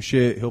get some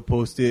shit, he'll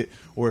post it,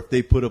 or if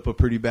they put up a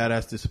pretty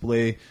badass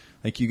display,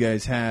 like you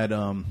guys had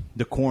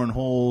the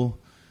cornhole.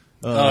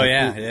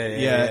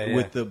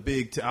 With the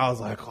big. I was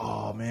like,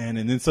 oh man!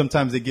 And then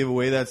sometimes they give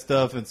away that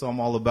stuff, and so I'm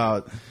all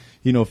about,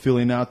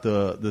 filling out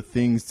the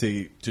things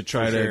to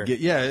try to get.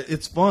 Yeah,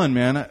 it's fun,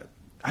 man.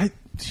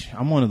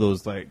 I'm one of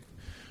those like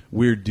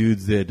weird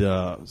dudes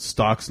that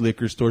stocks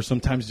liquor stores.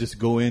 Sometimes just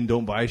go in,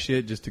 don't buy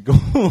shit, just to go.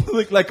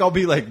 like I'll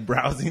be like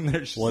browsing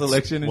their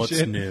selection and what's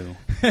shit. new?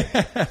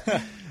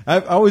 I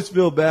always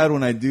feel bad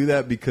when I do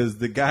that because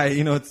the guy,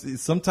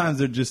 it's sometimes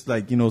they're just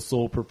like,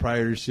 sole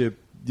proprietorship,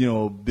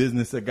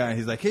 business. A guy,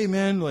 he's like, hey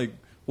man, like,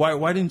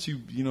 why didn't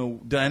you,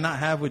 did I not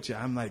have what you?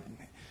 I'm like,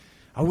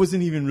 I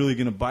wasn't even really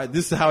gonna buy.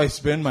 This is how I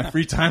spend my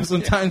free time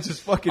sometimes.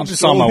 Just fucking. I'm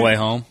just on my way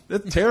home.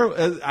 That's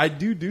terrible. I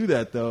do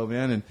that though,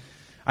 man, and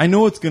I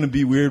know it's gonna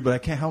be weird, but I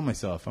can't help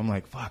myself. I'm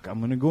like, fuck,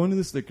 I'm gonna go into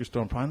this liquor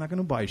store. I'm probably not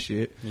gonna buy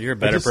shit. You're a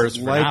better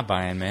person for not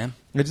buying, man.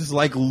 I just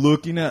like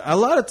looking at. A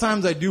lot of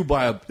times I do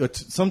buy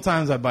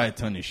sometimes I buy a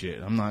ton of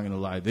shit. I'm not gonna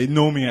lie. They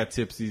know me at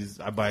Tipsy's.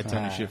 I buy a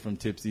ton of shit from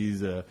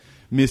Tipsy's.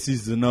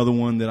 Missy's is another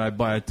one that I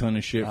buy a ton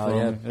of shit from.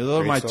 Yeah.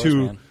 Those are my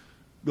two. Man.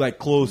 Like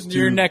close to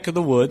your neck of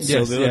the woods,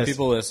 yes, so the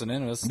people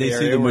listening, they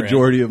see the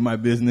majority of my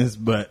business,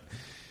 but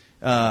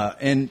I'll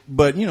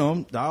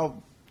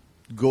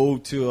go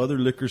to other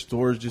liquor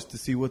stores just to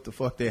see what the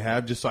fuck they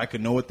have, just so I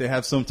can know what they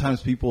have.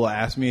 Sometimes people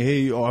ask me,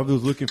 "Hey, I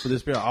was looking for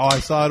this beer. Oh, I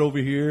saw it over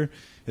here.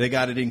 They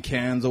got it in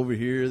cans over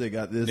here. They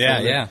got this."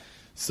 Yeah.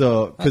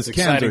 So because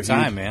cans are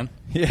time, huge. man.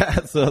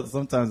 Yeah. So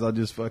sometimes I'll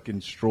just fucking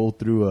stroll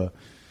through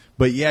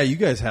But yeah, you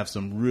guys have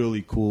some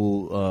really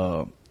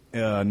cool.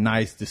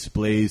 Nice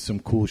displays, some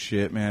cool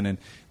shit, man. And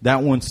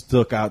that one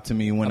stuck out to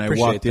me when I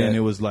walked in. It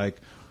was like,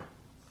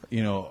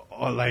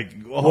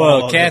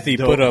 Kathy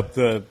put up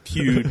the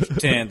huge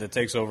tent that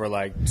takes over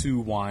like 2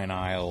 wine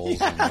aisles.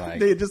 Yeah, and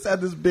like, they just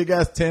had this big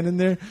ass tent in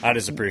there. I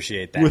just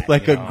appreciate that. With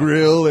like a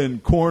grill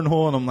and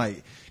cornhole. And I'm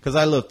like, because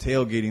I love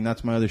tailgating.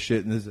 That's my other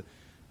shit. And there's a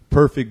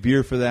perfect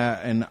beer for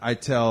that. And I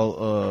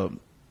tell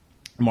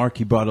Mark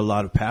he brought a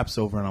lot of PABST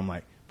over. And I'm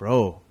like,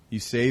 bro, you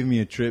saved me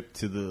a trip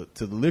to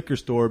the liquor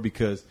store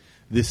because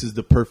this is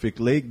the perfect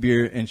lake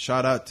beer. And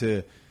shout out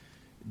to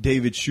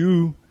David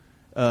Shu.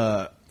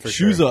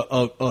 Shu's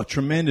a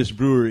tremendous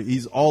brewer.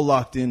 He's all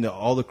locked into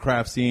all the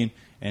craft scene,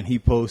 and he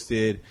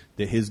posted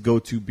that his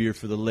go-to beer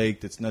for the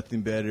lake that's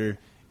nothing better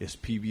is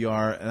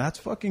PBR. And that's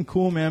fucking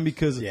cool, man,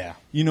 because,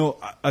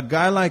 a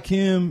guy like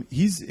him,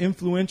 he's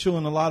influential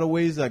in a lot of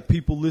ways. Like,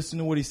 people listen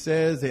to what he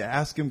says. They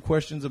ask him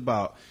questions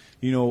about,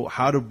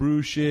 how to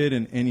brew shit,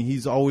 and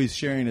he's always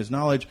sharing his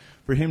knowledge.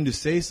 For him to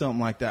say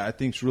something like that, I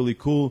think is really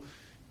cool.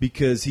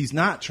 Because he's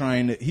not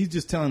trying to, he's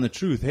just telling the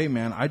truth. Hey,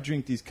 man, I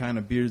drink these kind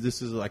of beers.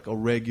 This is like a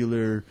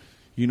regular,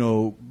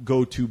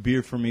 go-to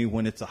beer for me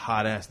when it's a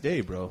hot-ass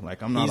day, bro.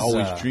 Like, I'm not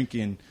always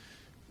drinking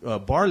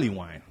barley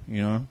wine,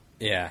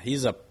 Yeah,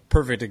 he's a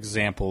perfect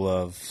example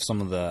of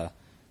some of the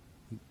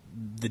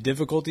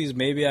difficulties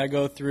maybe I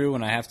go through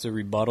when I have to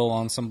rebuttal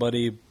on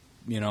somebody,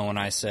 when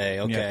I say,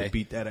 okay. You have to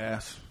beat that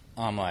ass.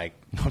 I'm like,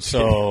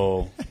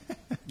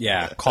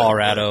 yeah,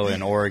 Colorado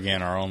and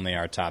Oregon are only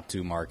our top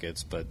 2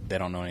 markets, but they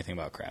don't know anything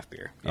about craft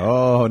beer. Yeah.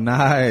 Oh,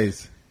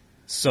 nice.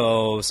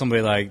 So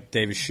somebody like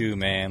David Shu,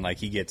 man, like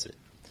he gets it.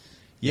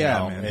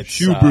 Yeah, man. It's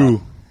Shu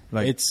Brew.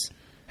 It's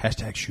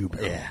hashtag Shu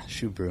Brew. Yeah,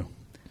 Shu Brew.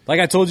 Like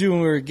I told you when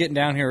we were getting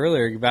down here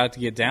earlier, about to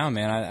get down,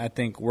 man, I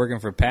think working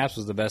for PABST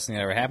was the best thing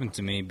that ever happened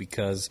to me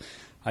because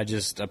I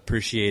just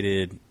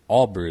appreciated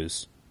all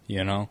brews,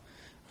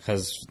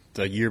 Because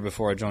the year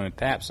before I joined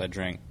PABST, I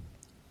drank,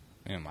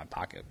 my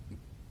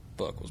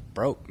pocketbook was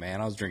broke,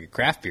 man. I was drinking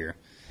craft beer.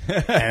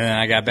 And then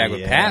I got back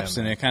with PABST,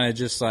 and it kind of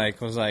just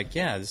like was like,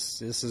 yeah,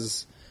 this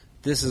is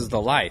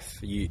the life.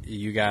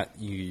 You got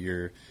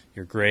your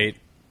great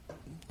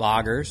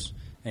lagers,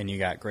 and you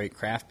got great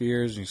craft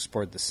beers, and you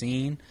support the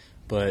scene.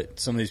 But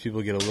some of these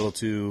people get a little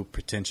too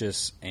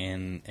pretentious,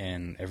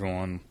 and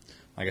everyone,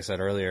 like I said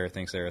earlier,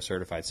 thinks they're a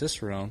certified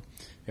Cicerone.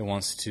 It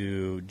wants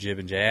to jib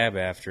and jab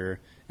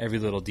after every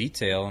little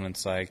detail, and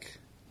it's like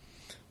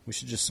we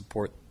should just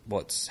support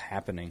what's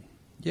happening.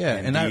 Yeah,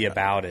 and be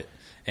about it.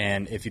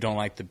 And if you don't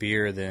like the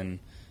beer, then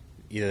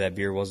either that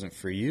beer wasn't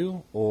for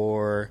you,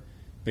 or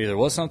maybe there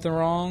was something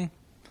wrong,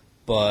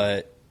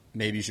 but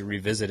maybe you should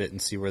revisit it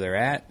and see where they're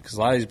at. Because a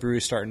lot of these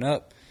breweries starting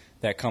up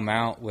that come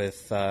out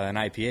with an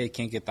IPA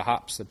can't get the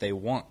hops that they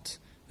want,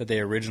 that they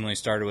originally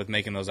started with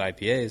making those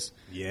IPAs.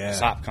 Yeah. Those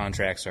hop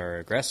contracts are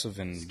aggressive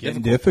and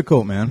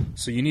difficult, man.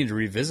 So you need to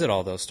revisit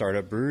all those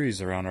startup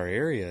breweries around our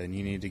area, and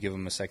you need to give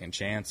them a second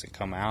chance and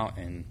come out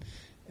and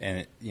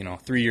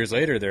 3 years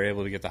later, they're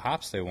able to get the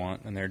hops they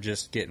want, and they're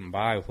just getting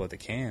by with what they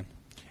can.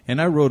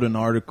 And I wrote an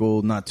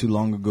article not too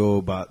long ago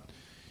about,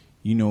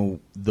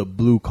 the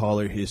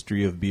blue-collar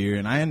history of beer.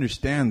 And I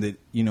understand that,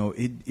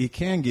 it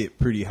can get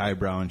pretty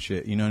highbrow and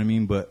shit, you know what I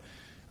mean? But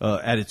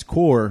at its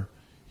core,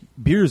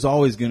 beer is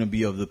always going to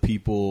be of the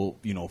people,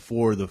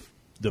 for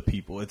the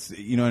people. It's,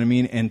 you know what I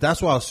mean? And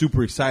that's why I was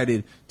super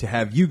excited to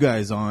have you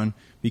guys on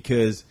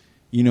because –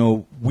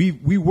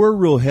 we were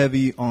real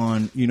heavy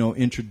on,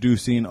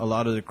 introducing a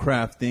lot of the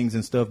craft things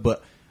and stuff,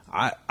 but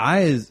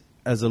I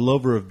as a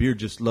lover of beer,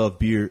 just love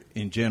beer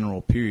in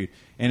general, period.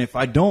 And if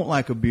I don't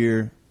like a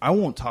beer, I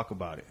won't talk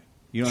about it.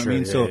 You know what I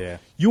mean? So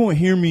you won't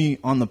hear me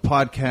on the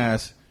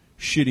podcast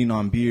shitting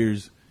on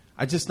beers.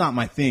 It's just not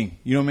my thing.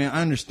 You know what I mean?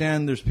 I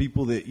understand there's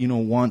people that,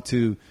 want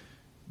to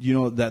you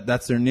know,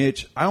 that's their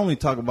niche. I only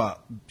talk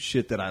about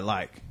shit that I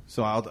like.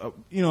 So I'll,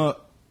 you know,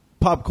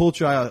 pop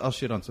culture. I'll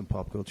shit on some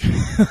pop culture.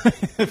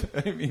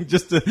 I mean,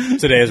 just to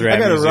Today's rap I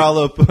gotta music. rile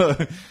up.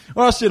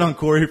 Or I'll shit on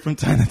Corey from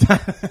time to time.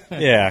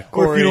 Yeah, Or if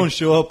Corey. you don't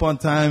show up on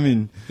time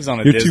and He's on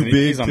a you're Disney. too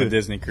big He's on to- a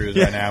Disney cruise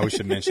right now. We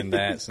should mention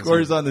that. Since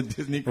Corey's he on the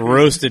Disney cruise.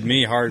 roasted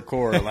me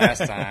hardcore last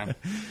time.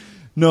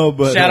 No,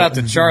 but Shout out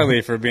to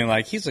Charlie for being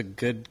like, he's a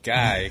good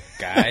guy,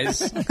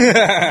 guys.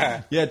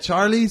 yeah,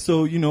 Charlie.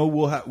 So you know,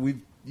 we've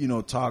you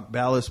know talked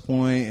Ballast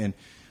Point and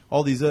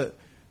all these.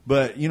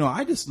 But you know,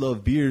 I just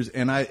love beers,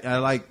 and I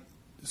like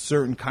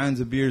certain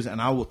kinds of beers,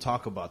 and I will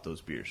talk about those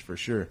beers for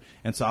sure.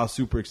 And so I was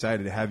super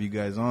excited to have you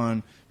guys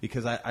on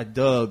because I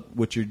dug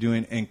what you're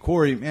doing. And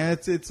Corey, man,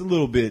 it's a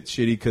little bit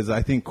shitty because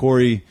I think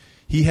Corey,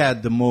 he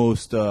had the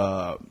most.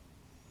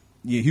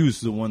 He was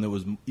the one that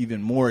was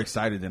even more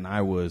excited than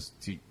I was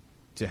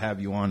to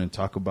have you on and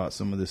talk about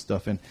some of this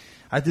stuff. And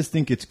I just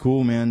think it's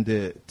cool, man,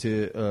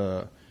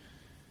 to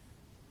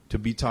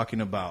be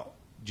talking about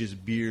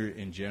just beer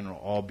in general,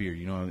 all beer,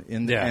 you know,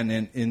 and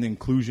then in the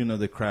inclusion of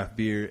the craft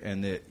beer,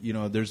 and that, you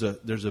know, there's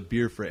a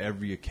beer for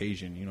every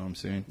occasion, you know what I'm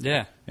saying?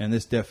 Yeah. And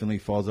this definitely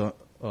falls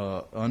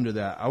under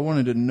that. I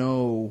wanted to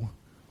know,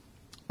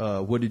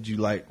 what do you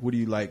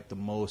like the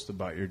most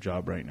about your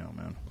job right now,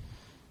 man?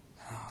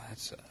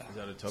 That's Is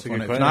that a tough That's a one?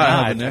 good If question. not, I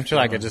have I the next feel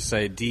like one. I just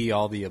say D,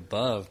 all the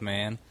above,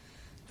 man.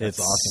 That's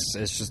It's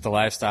awesome. It's just the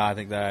lifestyle. I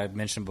think that I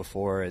mentioned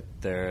before.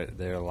 They're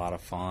a lot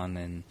of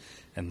fun,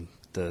 and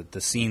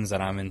the scenes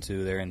that I'm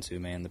into, they're into,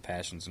 man. The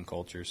passions and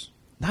cultures.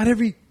 Not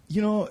every,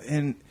 you know,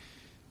 and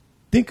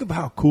think of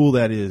how cool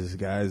that is,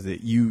 guys,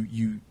 that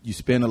you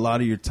spend a lot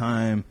of your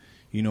time,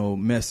 you know,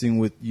 messing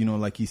with, you know,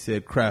 like he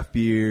said, craft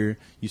beer.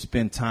 You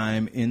spend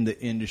time in the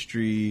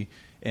industry,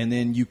 and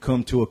then you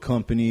come to a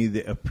company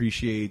that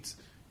appreciates,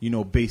 you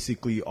know,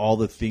 basically all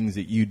the things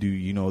that you do,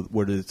 you know,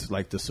 whether it's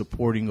like the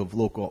supporting of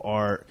local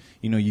art,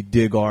 you know, you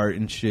dig art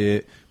and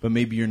shit, but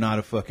maybe you're not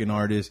a fucking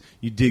artist.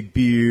 You dig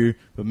beer,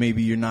 but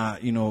maybe you're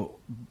not, you know,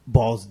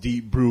 balls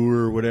deep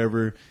brewer or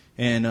whatever.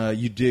 And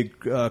you dig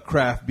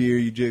craft beer,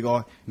 you dig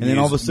all, and then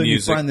all of a sudden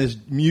Music. you find this,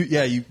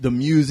 the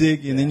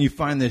music, and then you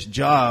find this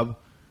job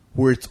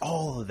where it's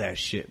all of that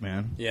shit,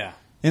 man. Yeah.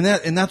 And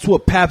that's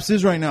what PABST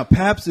is right now.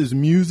 PABST is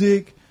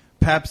music,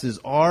 PABST is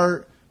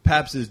art,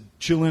 PABST is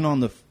chilling on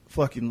the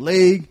fucking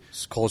lake,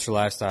 It's culture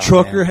lifestyle.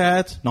 trucker man.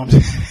 hats. No, I'm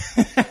just,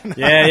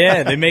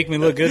 Yeah. They make me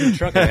look good in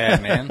trucker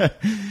hat, man.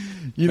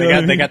 you know what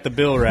I They mean? got the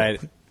bill right.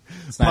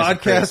 It's nice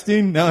and crisp.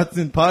 Podcasting. Now it's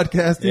in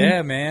podcasting.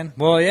 Yeah, man.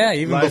 Well, yeah,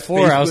 even Live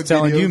before I was Facebook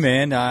telling you, videos.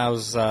 man, I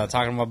was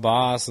talking to my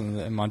boss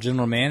and my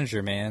general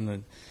manager,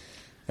 man,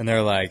 and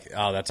they're like,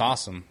 oh, that's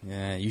awesome.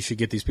 Yeah, you should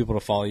get these people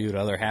to follow you at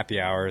other happy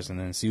hours and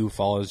then see who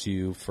follows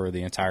you for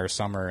the entire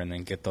summer and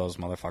then get those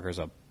motherfuckers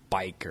a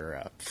bike or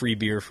a free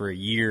beer for a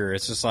year.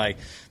 It's just like,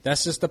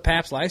 that's just the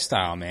PABST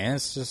lifestyle, man.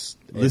 It's just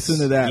Listen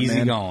to that, easy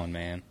man. going,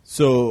 man.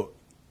 So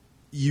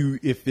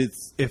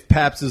if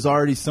PABST is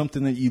already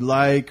something that you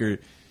like, or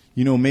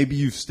you know, maybe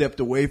you've stepped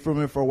away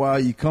from it for a while,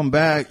 you come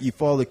back, you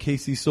follow the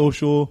KC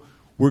Social.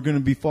 We're going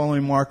to be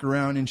following Mark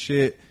around and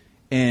shit,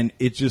 and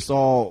it's just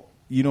all,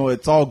 you know,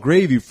 it's all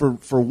gravy. For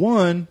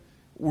one,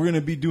 we're going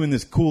to be doing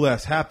this cool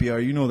ass happy hour.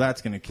 You know,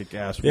 that's going to kick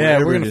ass. Yeah,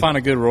 whatever we're it going to is. find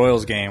a good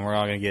Royals game. We're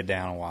all going to get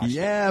down and watch it.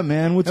 Yeah,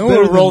 man. What's And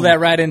better we'll roll than- that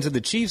right into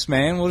the Chiefs,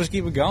 man. We'll just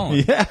keep it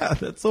going. Yeah,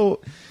 that's so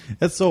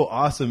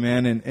awesome,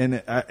 man.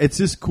 And it's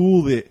just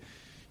cool that,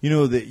 you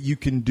know, that you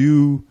can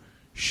do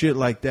shit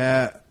like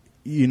that,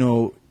 you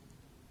know,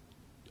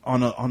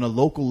 on a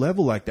local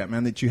level like that,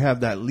 man, that you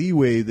have that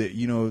leeway that,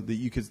 you know,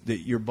 that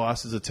your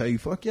bosses will tell you,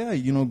 fuck yeah,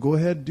 you know, go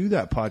ahead and do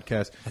that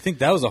podcast. I think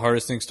that was the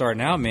hardest thing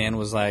starting out, man,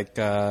 was like,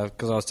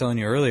 because I was telling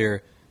you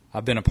earlier,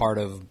 I've been a part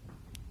of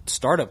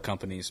startup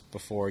companies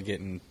before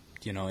getting,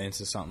 you know,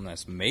 into something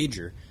that's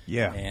major.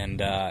 Yeah. And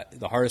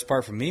the hardest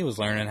part for me was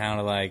learning how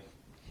to, like,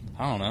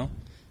 I don't know,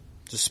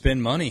 just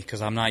spend money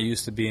because I'm not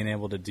used to being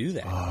able to do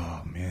that.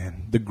 Oh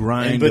man, the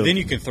grind. But of- then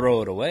you can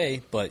throw it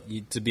away, but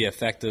to be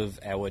effective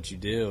at what you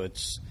do,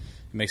 it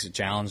makes it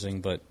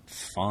challenging but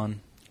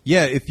fun.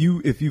 Yeah, if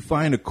you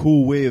find a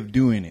cool way of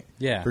doing it,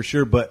 Yeah. for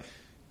sure. But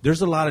there's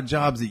a lot of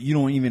jobs that you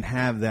don't even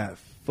have that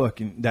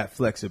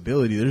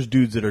flexibility. There's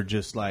dudes that are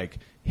just like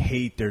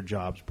hate their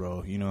jobs,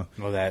 bro. You know,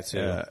 Well, that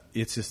too.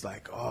 it's just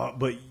like, oh,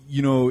 but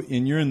you know,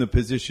 and you're in the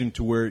position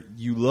to where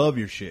you love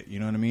your shit. You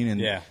know what I mean?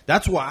 And Yeah.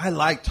 that's why I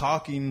like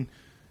talking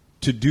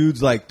to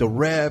dudes like the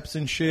reps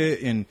and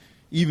shit, and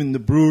even the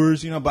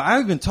brewers. You know, but I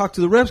even talk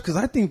to the reps because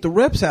I think the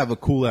reps have a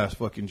cool ass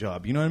fucking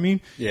job. You know what I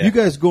mean? Yeah. You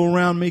guys go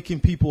around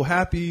making people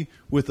happy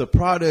with a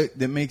product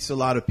that makes a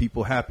lot of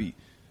people happy.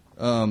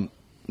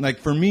 Like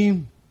for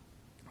me,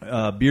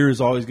 beer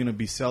is always going to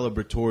be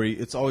celebratory.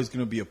 It's always going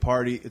to be a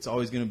party. It's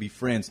always going to be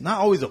friends. Not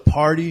always a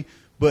party,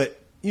 but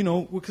you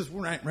know, because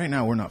right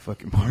now we're not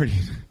fucking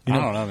partying. You I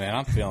know? don't know, man.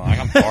 I'm feeling like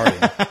I'm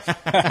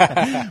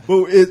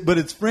partying. but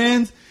it's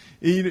friends.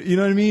 You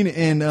know what I mean?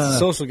 And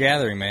Social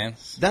gathering, man.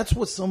 that's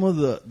what some of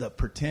the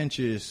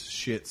pretentious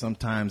shit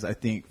sometimes I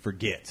think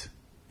forget.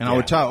 And I Yeah.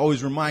 would try to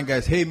always remind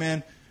guys, hey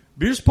man,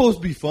 beer's supposed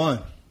to be fun.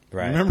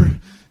 Right. Remember?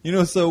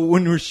 So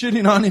when we're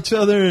shitting on each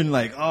other and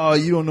like, oh,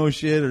 you don't know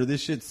shit, or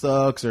this shit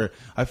sucks, or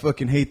I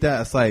fucking hate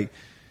that. It's like,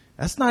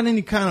 that's not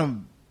any kind of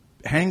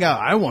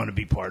hangout I want to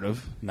be part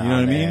of. Nah, you know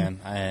what man.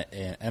 I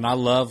mean? And I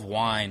love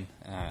wine.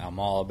 I'm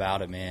all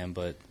about it, man.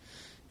 But,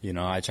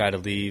 I try to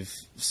leave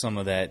some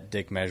of that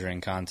dick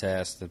measuring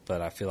contest,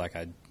 but I feel like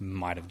I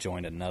might have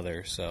joined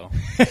another, so.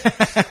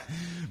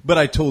 But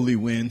I totally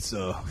win,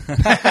 so.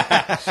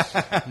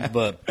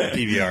 But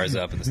PBR is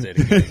up in the state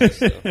of Kansas,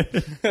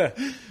 so.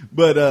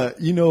 But,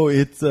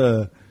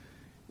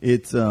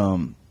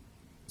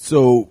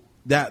 so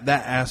that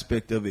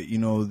aspect of it,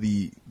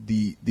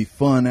 the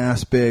fun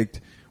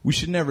aspect, we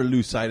should never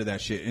lose sight of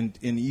that shit. And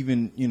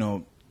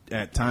even,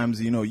 at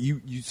times,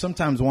 you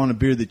sometimes want a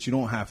beer that you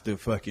don't have to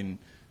fucking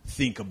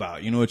think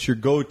about. It's your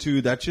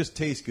go-to. That just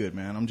tastes good,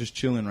 man. I'm just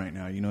chilling right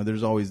now.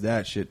 There's always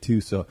that shit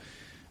too. So,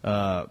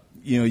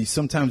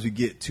 sometimes we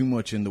get too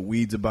much in the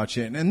weeds about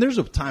shit, and there's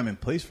a time and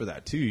place for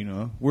that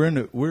too. We're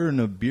in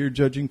a beer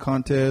judging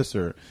contest,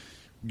 or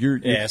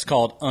it's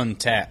called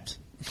Untapped.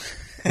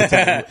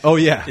 Oh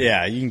yeah,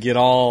 yeah. You can get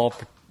all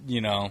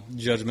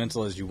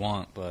judgmental as you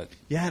want, but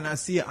yeah, and I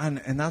see,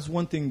 and that's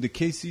one thing. The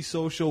KC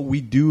Social,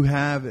 we do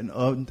have an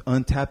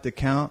Untapped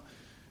account.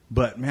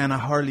 But man, I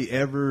hardly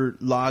ever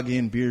log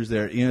in beers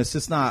there. It's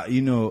just not.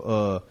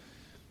 I'm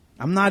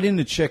not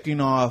into checking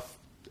off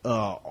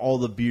all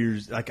the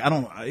beers. Like I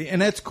don't,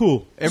 and that's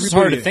cool. It's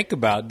hard to think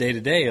about day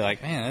to day.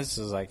 Like, man, this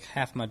is like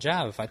half my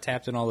job if I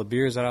tapped in all the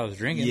beers that I was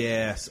drinking.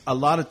 Yes, a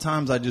lot of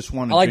times I just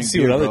want to. I like drink to see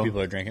beer, what other bro.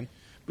 people are drinking.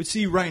 But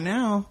see, right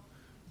now,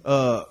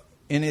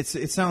 and it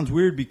sounds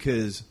weird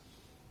because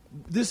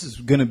this is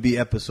going to be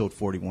episode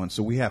 41,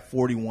 so we have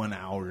 41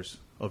 hours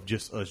of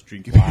just us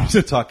drinking beers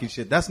and talking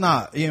shit. That's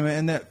not,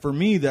 and that for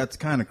me, that's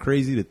kind of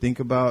crazy to think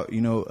about.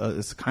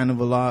 It's kind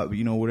of a lot,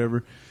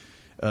 whatever.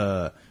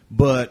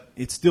 But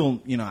it's still,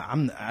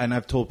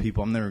 I've told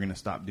people I'm never going to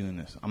stop doing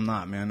this. I'm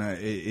not, man.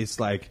 It's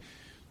like,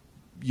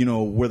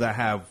 whether I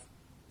have,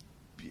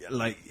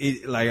 like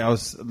I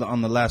was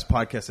on the last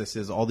podcast, I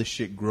says all this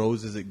shit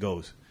grows as it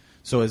goes.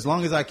 So as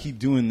long as I keep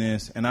doing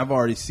this, and I've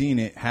already seen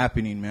it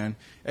happening, man,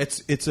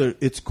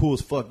 it's cool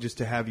as fuck just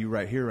to have you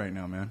right here, right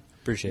now, man.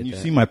 Appreciate you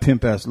that. see my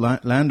pimp ass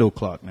Lando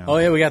clock now. Oh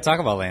yeah, we got to talk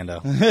about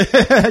Lando.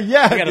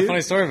 Yeah, I got a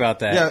funny story about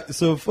that. Yeah,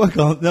 so fuck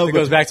all. No, it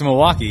goes back to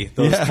Milwaukee.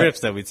 Those Yeah. trips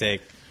that we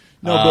take.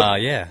 No,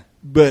 yeah.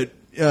 But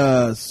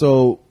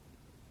so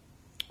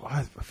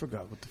I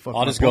forgot what the fuck.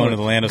 I'll my just go point into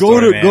the was. Lando Go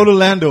story, to man. go to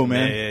Lando,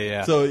 man.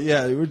 Yeah. So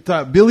yeah, we're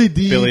talking Billy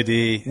D, in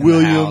the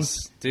Williams,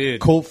 house.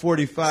 Dude, Colt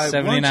 45,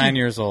 79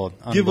 years old.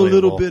 Give a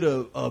little bit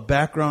of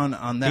background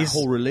on that He's-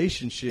 whole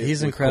relationship.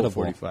 He's with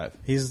incredible. Colt 45.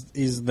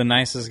 He's the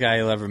nicest guy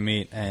you'll ever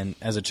meet. And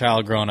as a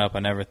child growing up, I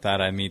never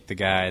thought I'd meet the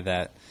guy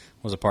that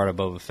was a part of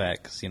Boba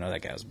Fett because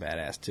that guy was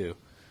badass too.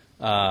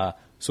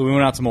 So we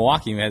went out to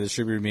Milwaukee. We had the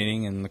distributor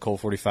meeting, and the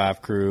Colt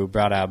 45 crew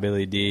brought out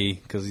Billy D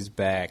because he's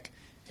back,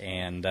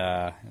 and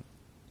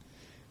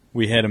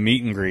we had a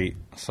meet and greet.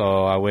 So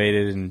I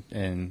waited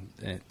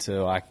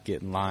until I could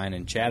get in line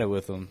and chatted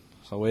with him.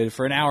 So I waited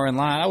for an hour in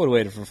line. I would have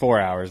waited for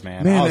 4 hours,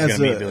 man. I was going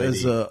to meet Billy D.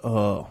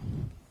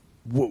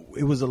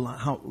 It was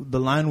the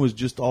line was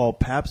just all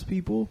PABST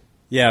people.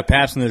 Yeah,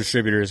 PABST and the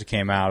distributors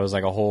came out. It was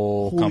like a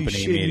whole Holy company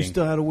shit, meeting. You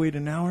still had to wait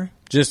an hour?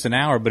 Just an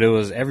hour, but it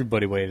was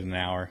everybody waited an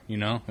hour. It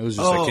was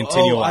just a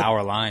continual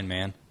hour line,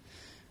 man.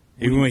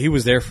 He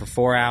was there for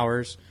 4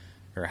 hours,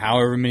 or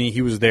however many.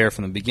 He was there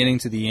from the beginning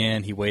to the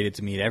end. He waited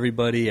to meet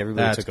everybody.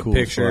 Everybody That's took cool a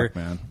picture. as fuck,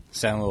 man.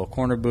 Sat in a little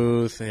corner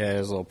booth. He had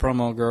his little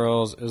promo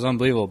girls. It was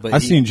unbelievable. But I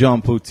seen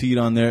John Poteet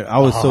on there. I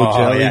was so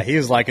jealous. Yeah, he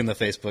was liking the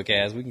Facebook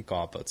ads. We can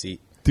call him Poteet.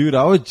 Dude,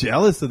 I was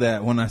jealous of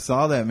that when I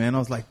saw that, man. I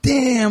was like,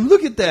 damn,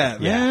 look at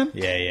that, man.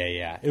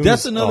 Yeah.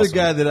 That's another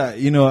guy that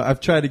I've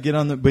tried to get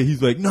on but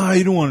he's like, nah,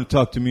 you don't want to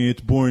talk to me. It's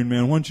boring,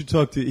 man. Why don't you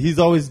talk to, he's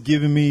always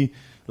giving me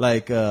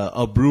like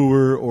a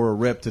brewer or a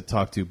rep to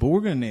talk to, but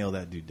we're going to nail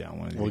that dude down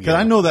one day. Because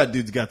I know that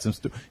dude's got some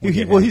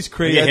he's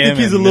crazy. I think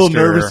he's a little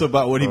nervous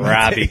about what he might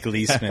Robbie take.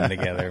 Gleesman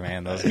together,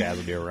 man. Those guys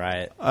will be a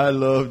riot. I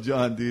love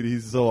John, dude.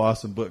 He's so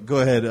awesome. But go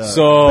ahead.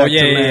 So,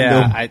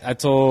 yeah. I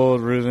told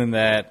Ruben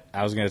that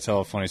I was going to tell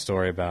a funny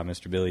story about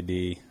Mr. Billy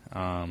D.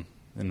 It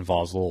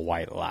involves a little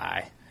white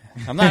lie.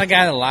 I'm not a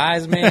guy that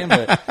lies, man,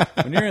 but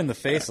when you're in the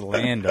face of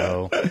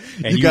Lando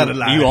and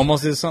you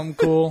almost did something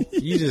cool,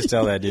 you just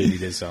tell that dude you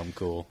did something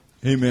cool.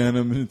 Hey, man,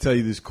 I'm going to tell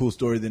you this cool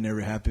story that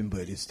never happened,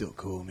 but it's still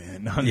cool,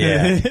 man.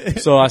 Yeah.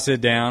 So I sit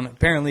down.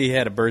 Apparently, he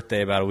had a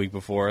birthday about a week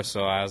before,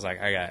 so I was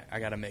like, I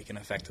got to make an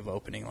effective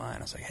opening line.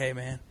 I was like, hey,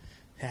 man,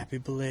 happy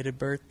belated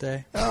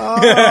birthday.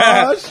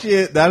 Oh,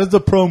 shit. That is a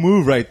pro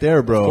move right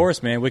there, bro. Of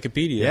course, man.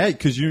 Wikipedia. Yeah,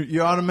 because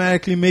you're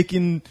automatically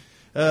making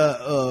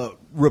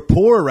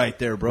rapport right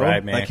there, bro.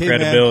 Right, man. Like, hey,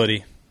 credibility.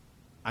 Man,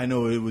 I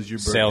know it was your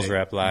birthday. Sales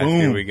rep live. Boom.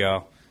 Here we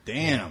go.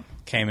 Damn.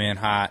 Came in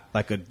hot.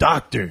 Like a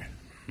doctor.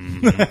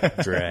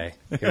 Dre.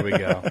 Here we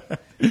go.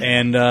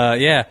 And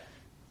yeah,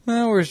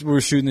 well,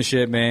 we're shooting the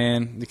shit,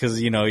 man. Because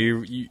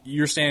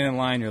you're standing in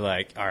line. You're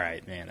like, all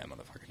right, man, that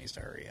motherfucker's needs to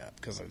hurry up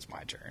because it's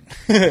my turn.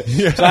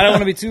 So I don't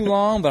want to be too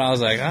long, but I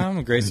was like, I'm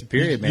a grace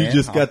period, man. You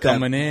just got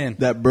coming in.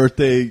 that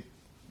birthday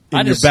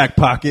in your back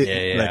pocket.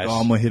 Yeah, like,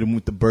 I'm going to hit him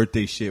with the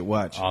birthday shit.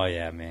 Watch. Oh,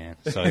 yeah, man.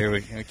 So here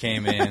we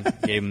came in,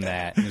 gave him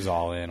that. He was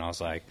all in. I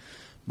was like,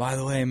 by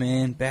the way,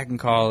 man, back in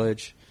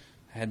college,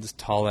 I had this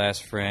tall-ass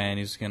friend.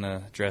 He was going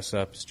to dress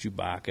up as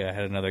Chewbacca. I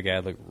had another guy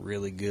look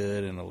really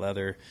good in a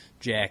leather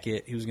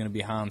jacket. He was going to be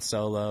Han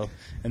Solo.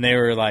 And they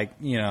were, like,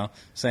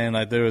 saying,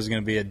 like, there was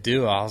going to be a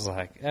duo. I was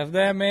like, F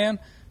that, man.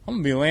 I'm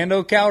going to be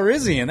Lando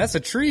Calrissian. That's a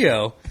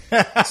trio.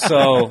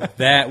 So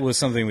that was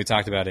something we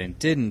talked about and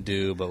didn't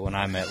do. But when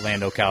I met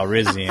Lando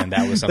Calrissian,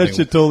 that was something that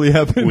shit totally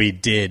happened. We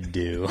did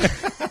do.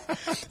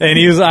 And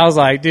I was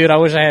like, dude, I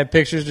wish I had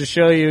pictures to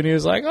show you. And he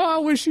was like, oh, I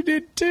wish you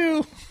did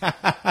too.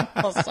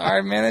 Oh,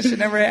 sorry, man. That shit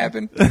never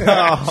happened.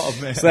 Oh,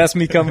 man. So that's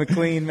me coming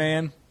clean,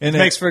 man. And it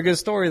makes for a good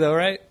story, though,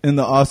 right? And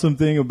the awesome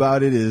thing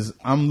about it is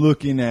I'm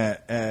looking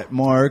at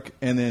Mark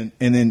and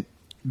then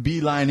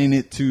beelining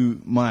it to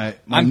my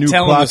I'm new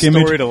telling clock the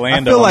story image. to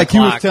Lando I feel on like the he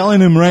was clock.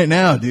 telling him right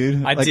now,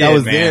 dude. I like did, I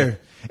was man. there.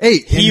 Hey,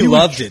 and He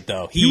loved it,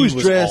 though. He was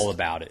dressed all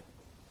about it.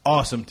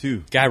 awesome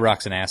too. Guy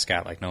rocks an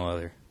ascot like no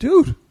other.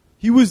 Dude,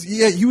 he was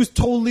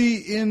totally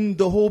in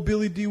the whole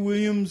Billy D.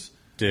 Williams.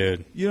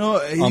 Dude. He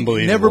Unbelievable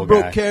never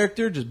broke guy.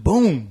 character, just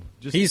boom.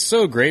 Just He's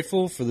so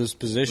grateful for this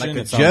position. Like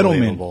a it's gentleman.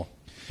 Unbelievable.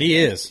 He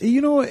is.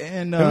 and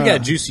And we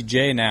got Juicy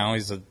J now.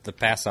 He's the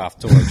pass-off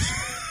torch.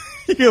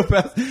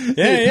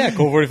 Yeah,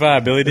 Cool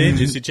 45, Billy D,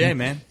 Juicy J,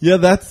 man. Yeah,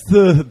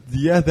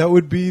 that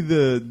would be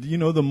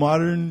the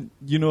modern,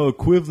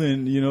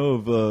 equivalent,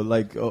 of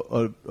like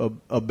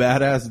a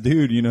badass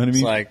dude, you know what I mean?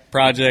 It's like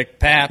Project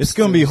PABST. It's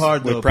gonna be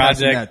hard, with though,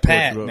 passing Project that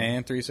Pat, torch, bro.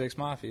 man. 3-6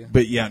 Mafia.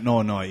 But yeah,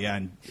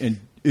 and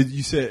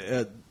you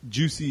said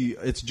Juicy,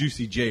 it's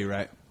Juicy J,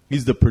 right?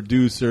 He's the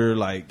producer,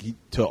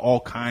 to all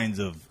kinds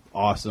of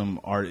awesome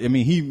art. I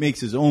mean, he makes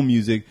his own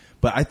music,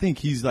 but I think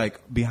he's like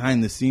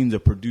behind the scenes a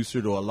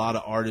producer to a lot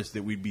of artists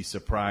that we'd be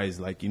surprised,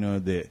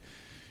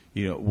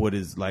 what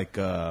is like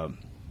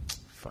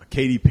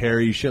Katy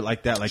Perry, shit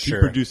like that. Like Sure.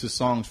 he produces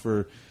songs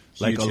for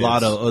like Huge a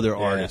lot hits. of other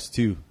Yeah. artists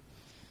too.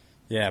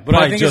 Yeah, but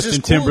Probably I think Justin it's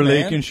just cool,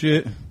 Timberlake man. and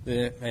shit.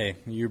 Hey,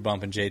 you were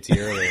bumping JT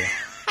earlier.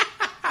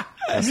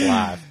 That's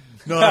live.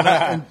 No,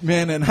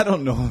 man, and I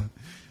don't know.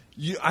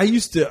 I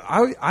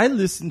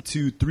listened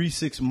to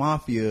 3-6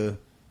 Mafia,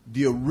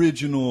 the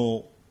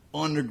original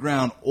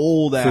underground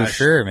old ass. For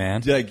sure,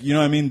 man. Like, you know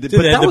what I mean? Dude,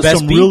 But they had that the was best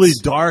some beats. really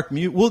dark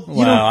music.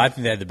 Well, I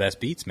think they had the best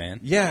beats, man.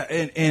 yeah,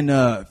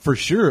 and for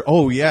sure.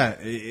 Oh yeah,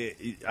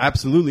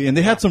 absolutely. And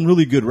they had some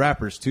really good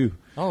rappers too.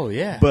 Oh,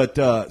 yeah.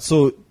 But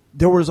so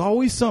there was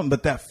always something.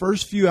 But that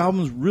first few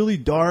albums really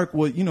dark.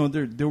 Well,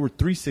 there were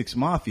 3-6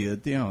 Mafia.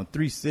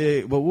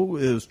 3-6. Well,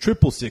 it was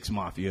 666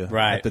 Mafia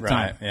at the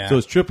time. yeah. So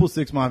it's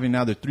 666 Mafia.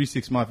 Now they're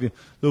 3-6 Mafia. A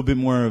little bit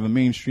more of a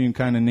mainstream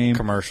kind of name.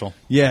 Commercial.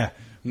 Yeah.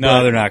 No,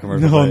 But- they're not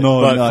commercial.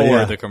 No, but no, for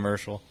yeah. the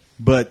commercial.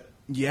 But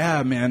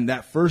yeah, man,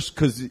 that first,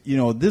 because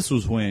this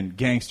was when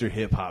gangster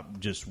hip hop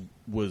just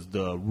was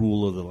the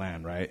rule of the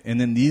land, right? And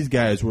then these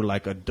guys were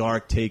like a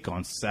dark take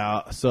on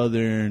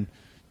southern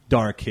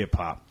dark hip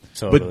hop.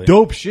 Totally. But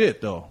dope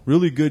shit though,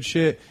 really good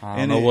shit. I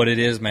don't know what it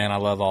is, man. I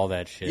love all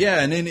that shit. Yeah,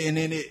 and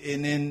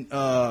then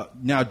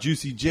now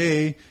Juicy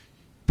J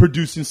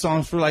producing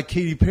songs for like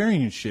Katy Perry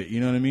and shit. You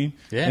know what I mean?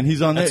 Yeah, and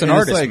he's on that's that. an and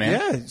it's artist, like,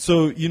 man. Yeah,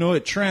 so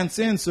it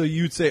transcends. So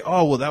you'd say,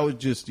 oh well, that was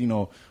just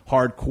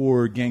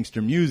hardcore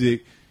gangster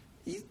music.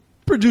 He's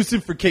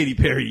producing for Katy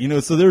Perry,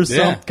 So there's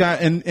Yeah. some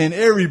kind, and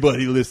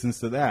everybody listens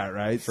to that,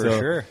 right? For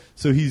sure.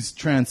 So he's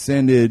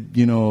transcended,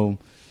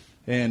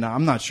 And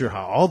I'm not sure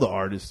how all the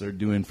artists are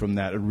doing from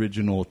that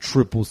original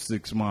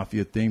 666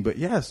 Mafia thing, but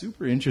yeah,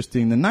 super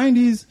interesting. The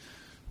 90s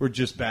were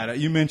just bad.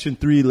 You mentioned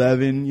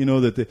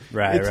 311,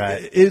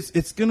 Right.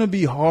 It's going to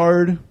be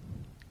hard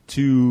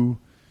to,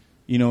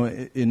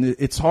 and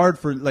it's hard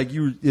for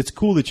it's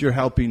cool that you're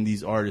helping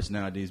these artists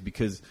nowadays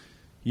because,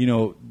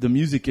 the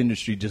music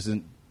industry just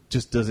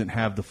doesn't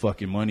have the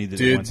fucking money that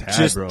it once had,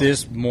 just bro.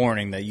 this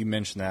morning that you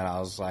mentioned that, I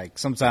was like,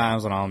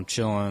 sometimes when I'm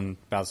chilling,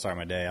 about to start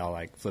my day, I'll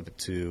like flip it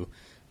to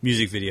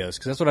music videos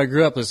because that's what I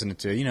grew up listening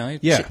to.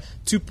 Yeah.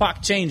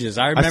 Tupac Changes.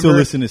 I remember. I still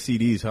listen to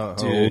CDs. How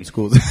Dude. old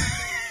school is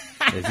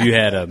If you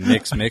had a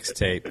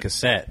mixtape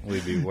cassette,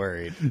 we'd be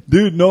worried.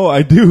 Dude, no,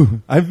 I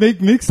do. I make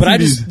mix But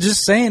CDs. I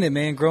just saying it,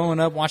 man. Growing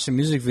up watching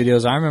music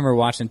videos, I remember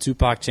watching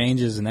Tupac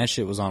Changes, and that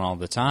shit was on all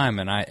the time.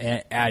 And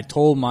I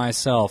told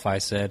myself, I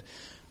said,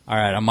 all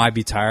right, I might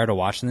be tired of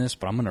watching this,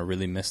 but I'm gonna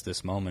really miss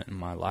this moment in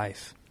my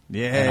life.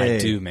 Yeah, and I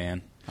do,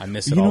 man. I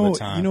miss it all the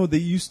time. They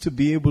used to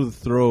be able to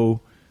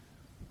throw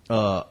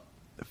 $200,000,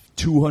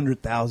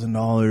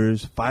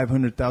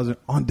 $500,000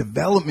 on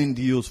development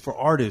deals for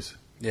artists.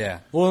 Yeah.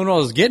 Well, what I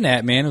was getting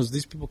at, man, was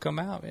these people come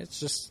out. It's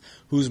just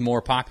who's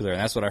more popular.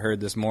 And that's what I heard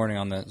this morning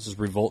on this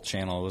Revolt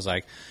channel. It was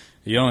like,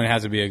 you don't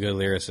have to be a good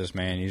lyricist,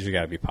 man. You just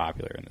got to be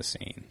popular in the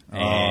scene.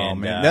 Oh,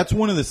 man. That's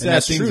one of the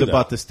sad things true,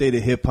 about the state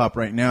of hip-hop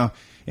right now.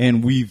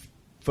 And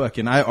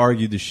I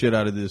argued the shit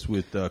out of this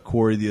with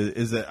Corey,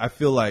 is that I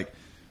feel like,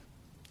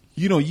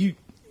 you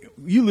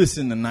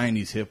listen to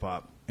 90s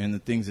hip-hop and the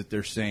things that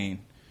they're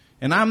saying,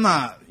 And I'm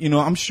not,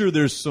 I'm sure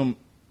there's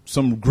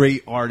some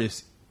great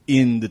artists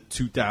in the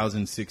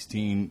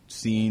 2016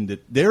 scene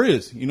that there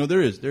is,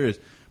 there is.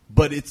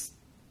 But it's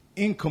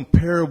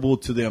incomparable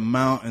to the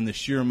amount and the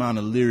sheer amount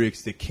of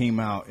lyrics that came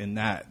out in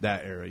that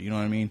era. You know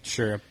what I mean?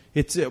 Sure.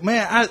 It's,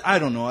 man, I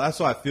don't know. That's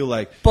what I feel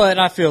like. But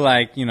I feel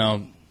like,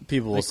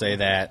 people will say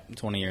that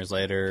 20 years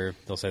later,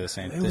 they'll say the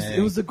same thing.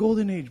 It was the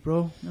golden age,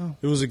 bro. No.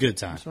 It was a good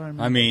time. Sorry,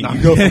 man. I mean,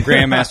 you go from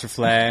Grandmaster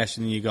Flash,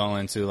 and then you go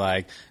into,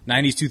 like,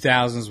 90s,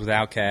 2000s with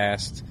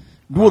Outkast.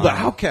 Well, the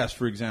Outkast,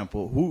 for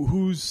example,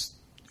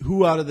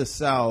 who out of the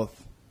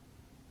South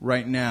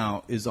right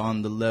now is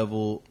on the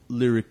level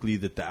lyrically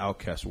that the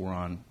Outkast were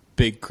on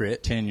Big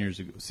Crit 10 years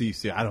ago? See,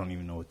 I don't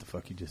even know what the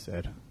fuck you just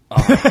said.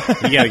 Oh,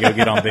 you got to go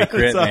get on Big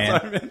Crit,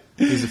 man.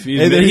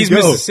 He's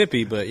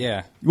Mississippi, but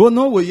yeah. Well,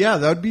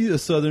 that would be a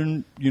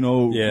southern,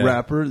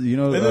 rapper. I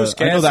know the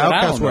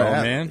Outkast were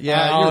man.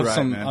 Yeah, you're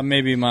right, man.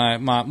 Maybe my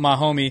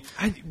homie.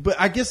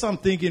 But I guess I'm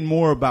thinking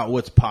more about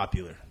what's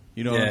popular.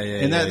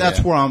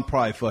 That's where I'm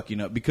probably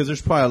fucking up, because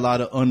there's probably a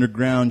lot of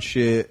underground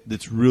shit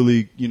that's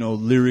really,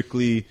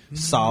 lyrically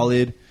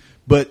solid.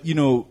 But,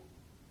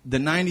 the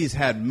 90s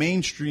had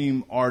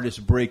mainstream artists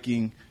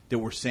breaking that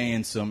were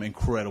saying some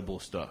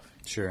incredible stuff.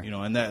 Sure.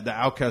 And the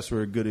Outkast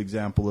were a good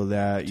example of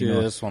that.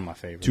 Dude, that's one of my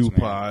favorites.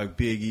 Tupac, man.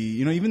 Biggie,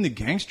 even the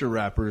gangster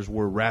rappers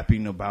were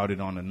rapping about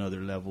it on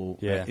another level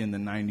in the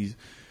 90s.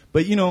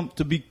 But,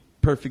 to be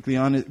perfectly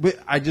honest, but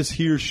I just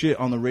hear shit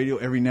on the radio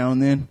every now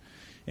and then.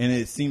 And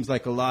it seems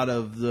like a lot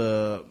of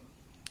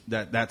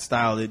that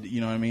style, you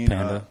know what I mean?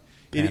 Panda.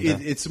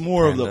 It's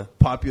more of the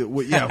popular.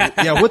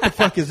 What the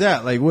fuck is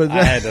that? Like, what is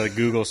that? I had to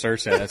Google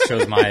search that. That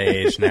shows my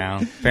age now.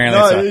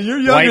 Apparently, it's you're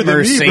a younger white than me,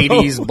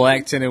 Mercedes, bro.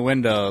 black tinted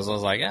windows. I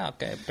was like, yeah,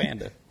 okay,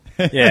 Panda.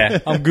 Yeah,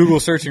 I'm Google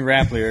searching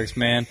rap lyrics,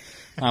 man.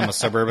 I'm a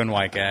suburban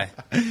white guy.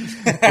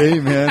 Hey,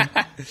 man,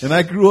 and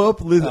I grew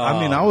up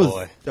listening.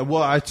 Boy.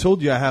 Well, I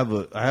told you I have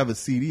a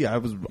CD. I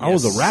was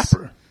a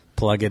rapper.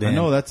 Plug it in. I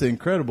know that's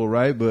incredible,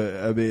 right? But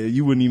I mean,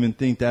 you wouldn't even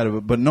think that of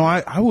it. But no,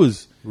 I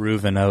was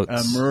Reuven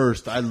Oates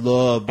immersed. I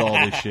loved all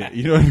this shit.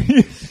 You know what I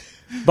mean?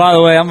 By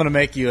the way, I'm going to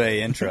make you an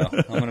intro.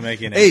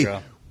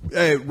 Intro.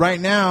 Hey, right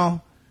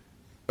now,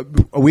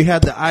 we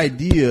had the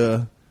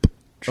idea.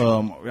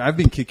 I've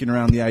been kicking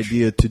around the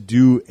idea to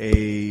do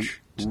a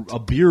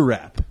beer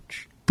rap.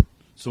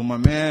 So my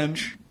man.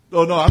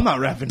 Oh no, I'm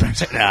not rapping. No,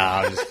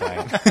 I'm just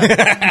playing.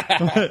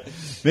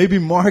 Maybe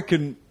Mark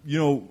and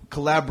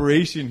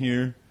collaboration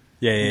here.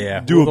 Yeah.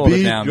 Do we'll a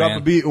beat, down, drop man.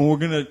 a beat, and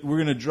we're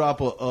gonna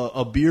drop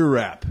a beer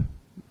rap.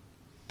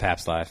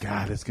 PABST Live.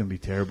 God, it's gonna be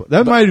terrible.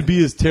 That might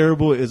be as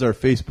terrible as our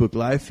Facebook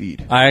live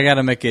feed. I got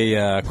to make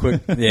a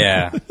quick.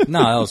 Yeah.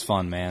 No, that was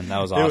fun, man. That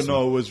was awesome.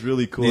 No, it was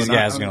really cool. These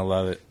guys are gonna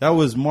love it. That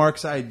was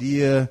Mark's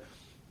idea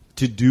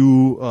to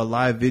do a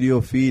live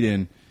video feed,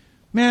 and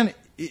man,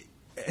 you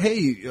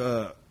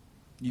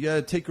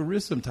gotta take a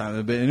risk sometime,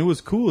 and it was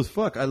cool as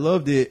fuck. I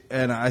loved it,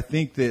 and I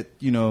think that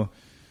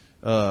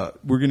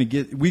we're gonna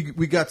get we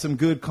got some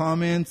good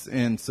comments,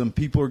 and some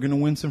people are gonna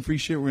win some free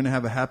shit. We're gonna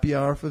have a happy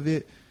hour off of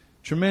it.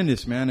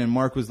 Tremendous, man. And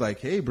Mark was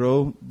like, "Hey,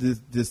 bro, this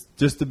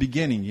just the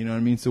beginning." You know what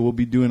I mean? So we'll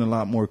be doing a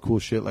lot more cool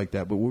shit like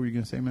that. But what were you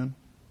gonna say, man?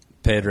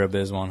 Pedro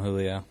Biswan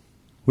Julio,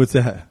 What's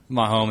that?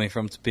 my homie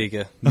from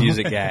Topeka,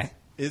 music guy.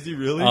 Is he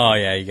really? Oh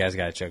yeah, you guys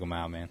got to check him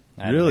out, man.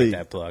 I had to Really? make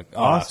that plug.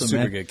 Awesome,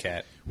 super man. good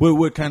cat.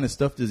 What kind of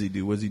stuff does he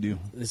do? What does he do?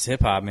 It's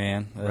hip hop,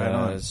 man. Right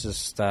on. It's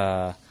just,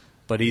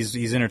 but he's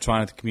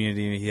intertwined with the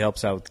community. He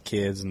helps out with the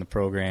kids and the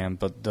program,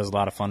 but does a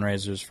lot of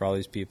fundraisers for all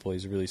these people.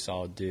 He's a really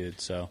solid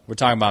dude. So we're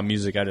talking about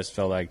music. I just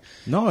felt like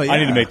I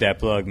need to make that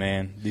plug,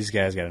 man. These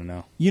guys got to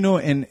know.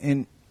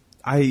 And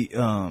I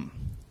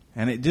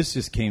and it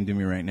just came to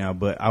me right now.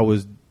 But I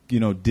was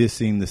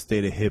dissing the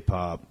state of hip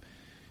hop.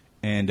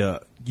 And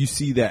you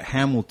see that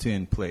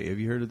Hamilton play. Have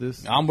you heard of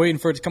this? I'm waiting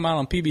for it to come out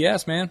on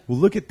PBS, man. Well,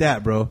 look at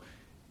that, bro.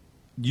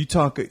 You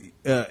talk,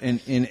 and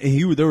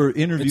they were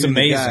interviewing It's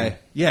amazing. the guy.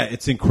 Yeah,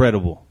 it's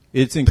incredible.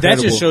 It's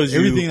incredible. That just shows you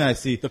everything I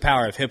see. The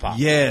power of hip hop.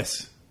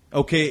 Yes.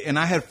 Okay, and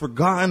I had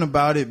forgotten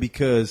about it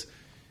because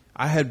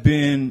I had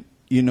been,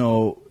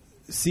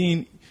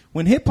 seeing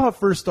when hip hop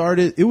first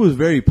started, it was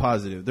very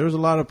positive. There was a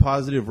lot of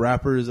positive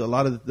rappers. A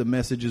lot of the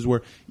messages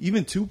were,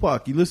 even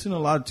Tupac. You listen to a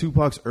lot of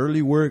Tupac's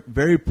early work,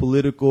 very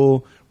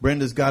political.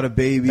 Brenda's Got a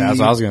Baby. That's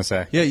what I was going to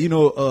say.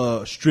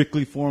 Yeah,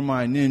 Strictly for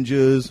My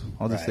Ninjas.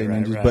 I'll just say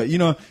ninjas. Right. But,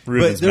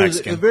 Ruben's there's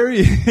Mexican. a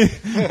very,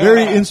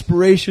 very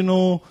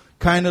inspirational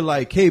kind of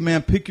like, hey,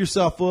 man, pick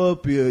yourself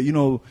up,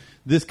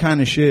 this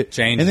kind of shit.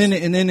 Changes.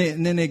 And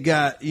then it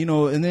got,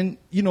 and then,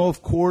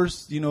 of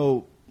course,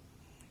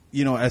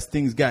 as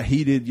things got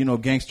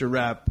heated, gangster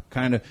rap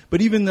kind of,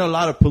 but even there are a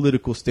lot of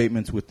political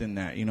statements within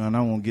that, and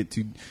I won't get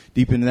too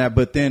deep into that.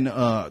 But then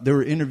they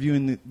were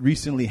interviewing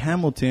recently.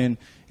 Hamilton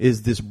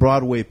is this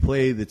Broadway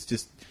play that's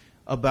just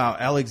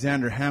about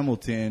Alexander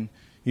Hamilton,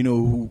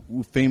 who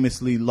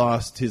famously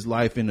lost his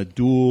life in a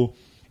duel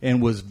and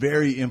was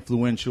very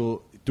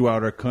influential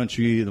throughout our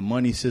country, the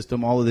money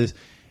system, all of this.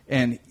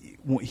 And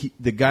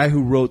the guy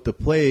who wrote the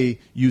play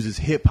uses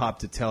hip hop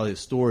to tell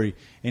his story,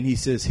 and he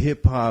says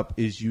hip hop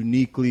is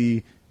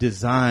uniquely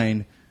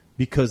designed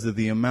because of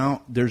the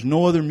amount. There's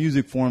no other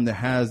music form that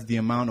has the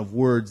amount of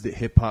words that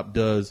hip hop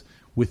does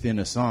within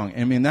a song.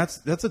 I mean, that's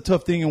a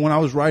tough thing. And when I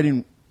was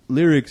writing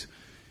lyrics,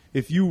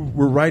 if you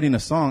were writing a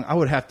song, I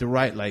would have to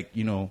write like,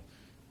 you know,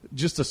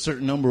 just a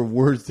certain number of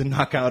words to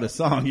knock out a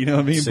song. You know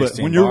what I mean? But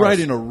when you're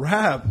writing a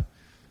rap,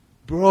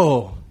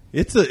 bro,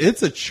 it's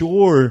a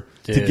chore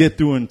to get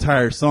through an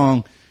entire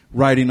song,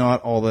 writing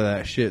out all of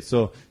that shit.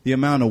 So the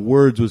amount of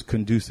words was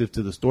conducive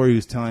to the story he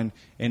was telling,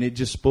 and it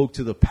just spoke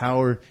to the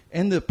power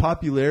and the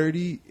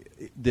popularity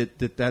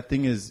that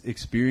thing has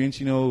experienced.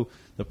 You know,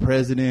 the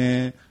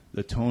president,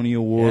 the Tony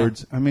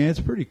Awards. Yeah. I mean,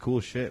 it's pretty cool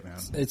shit, man.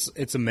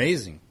 It's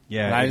amazing.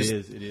 Yeah, it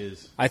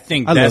is. I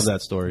think I that's love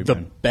that story. The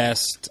man.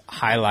 best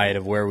highlight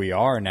of where we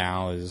are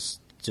now is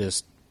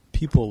just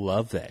people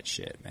love that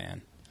shit,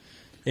 man.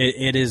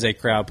 It is a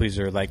crowd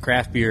pleaser, like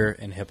craft beer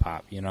and hip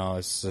hop. You know,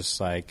 it's just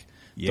like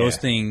those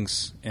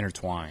things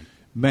intertwine.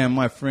 Man,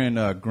 my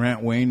friend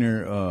Grant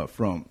Wayner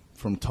from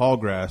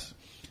Tallgrass,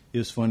 it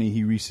was funny.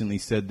 He recently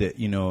said that,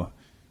 you know,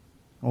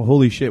 oh,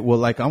 holy shit. Well,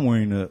 like I'm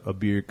wearing a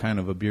beer, kind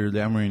of a beer.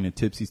 I'm wearing a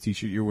Tipsy's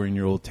t-shirt. You're wearing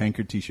your old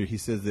Tanker t-shirt. He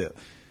says that,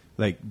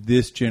 like,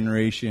 this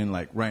generation,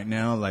 like right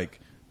now, like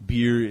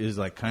beer is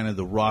like kind of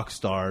the rock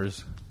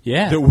stars.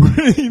 Yeah. You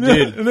know,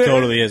 dude,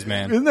 totally is,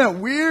 man. Isn't that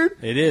weird?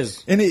 It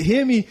is. And it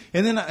hit me.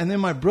 And then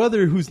my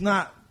brother, who's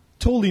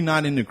totally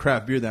not into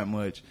craft beer that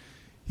much,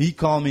 he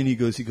called me and he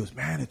goes,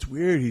 man, it's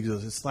weird. He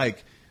goes, it's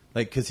like,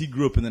 cause he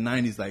grew up in the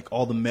 90s, like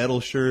all the metal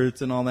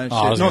shirts and all that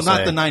shit. No,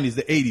 not the 90s,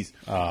 the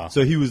 80s.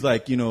 So he was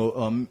like, you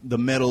know, the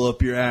metal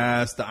up your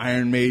ass, the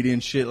Iron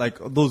Maiden shit, like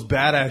those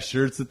badass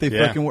shirts that they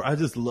fucking wore. I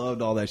just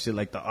loved all that shit,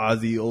 like the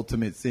Ozzy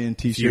Ultimate Sin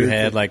t-shirt. You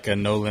had like a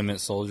No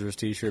Limit Soldiers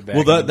t-shirt back.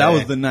 Well, that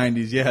was the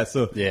 90s, yeah.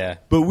 So yeah,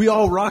 but we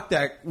all rocked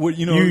that.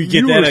 You know, you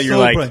get that at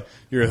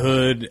your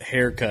hood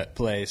haircut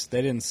place.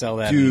 They didn't sell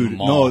that, dude. In the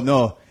mall.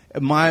 No.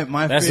 My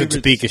that's a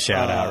Topeka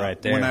shout out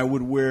right there. When I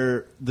would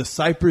wear the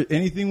Cypress,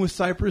 anything with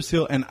Cypress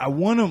Hill, and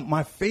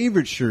my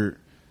favorite shirt,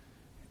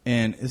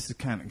 and this is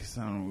kind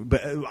of,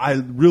 but I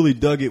really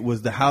dug it,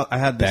 was I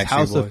had this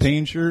House of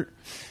Pain shirt,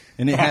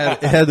 and it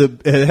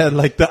had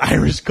like the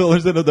Irish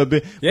colors of the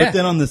bit, but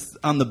then on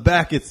the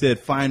back it said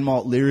Fine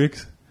Malt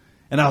Lyrics.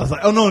 And I was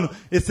like, oh, no.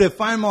 It said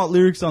Fine Malt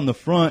Lyrics on the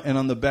front, and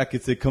on the back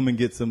it said, come and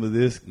get some of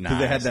this. Because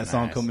they had that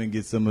song, come and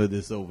get some of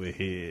this over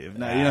here.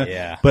 Now, you know,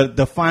 yeah. But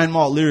the Fine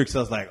Malt Lyrics, I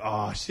was like,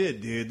 oh,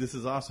 shit, dude, this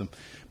is awesome.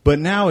 But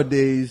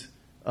nowadays,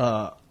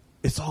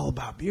 it's all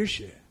about beer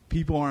shit.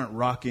 People aren't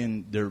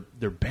rocking their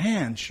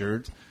band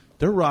shirts.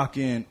 They're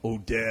rocking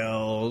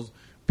Odell's,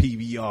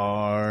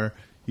 PBR,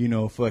 you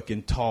know,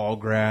 fucking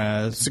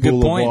Tallgrass, It's a good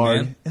Boulevard.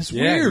 point, man. It's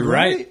Yeah, weird, you're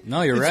right?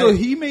 No, you're and right. So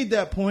he made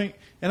that point,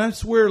 and I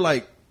swear,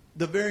 like,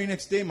 the very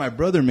next day, my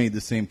brother made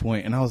the same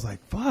point, and I was like,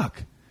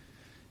 "Fuck,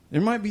 there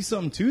might be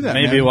something to that."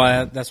 Maybe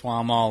man. that's why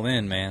I'm all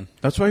in, man.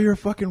 That's why you're a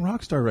fucking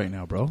rock star right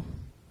now, bro.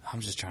 I'm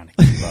just trying to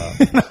keep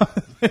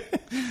up.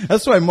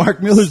 That's why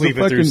Mark Miller's sleeping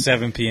the fucking through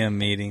 7 p.m.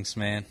 meetings,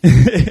 man.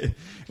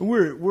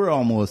 We're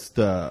almost,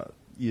 you know,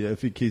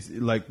 if in case,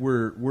 like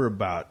we're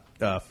about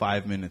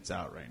 5 minutes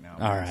out right now.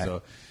 All right.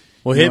 So,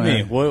 well, hit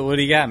me. What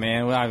do you got,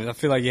 man? Well, I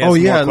feel like you have oh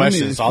some yeah, more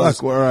questions. All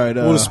right,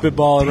 we'll just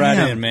spitball it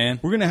right in, man.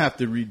 We're gonna have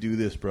to redo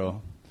this,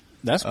 bro.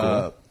 That's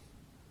cool.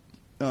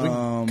 We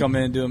can come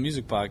in and do a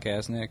music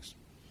podcast next,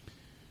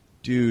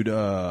 dude.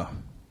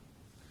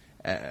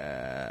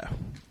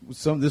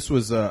 This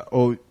was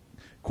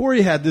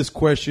Corey had this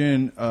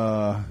question,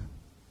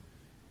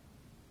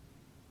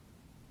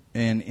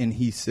 and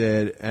he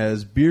said,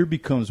 as beer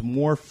becomes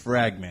more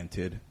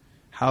fragmented,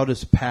 how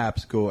does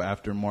PABST go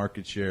after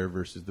market share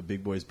versus the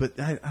big boys? But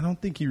I don't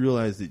think he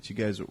realized that you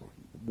guys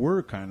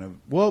were kind of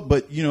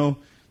but you know.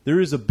 There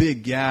is a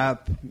big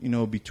gap, you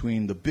know,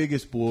 between the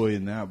biggest boy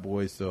and that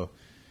boy. So,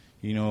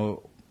 you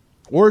know,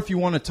 or if you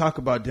want to talk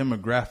about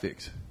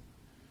demographics,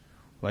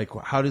 like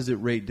how does it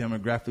rate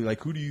demographically?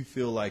 Like who do you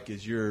feel like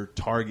is your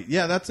target?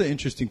 Yeah, that's an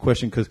interesting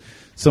question because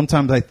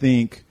sometimes I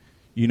think,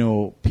 you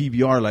know,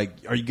 PBR, like,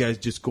 are you guys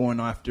just going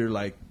after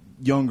like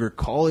younger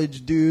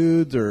college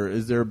dudes, or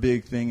is there a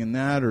big thing in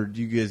that, or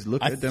do you guys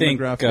look at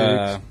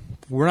demographics?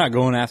 We're not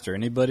going after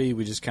anybody.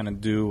 We just kind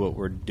of do what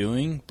we're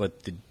doing,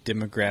 but the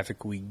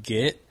demographic we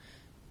get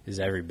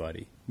is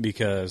everybody,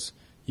 because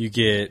you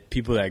get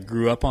people that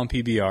grew up on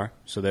PBR,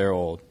 so they're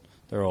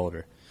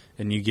older,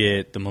 and you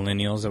get the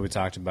millennials that we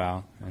talked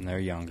about, and they're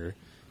younger,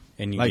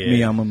 and you like get,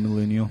 me, I'm a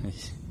millennial.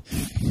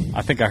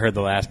 I think I heard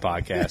the last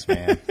podcast,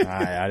 man.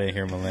 I didn't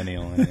hear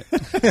millennial in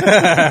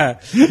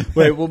it.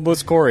 Wait,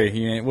 what's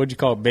Corey? What'd you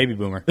call it? Baby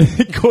boomer?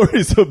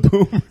 Corey's a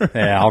boomer.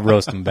 Yeah, I'll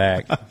roast him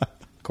back.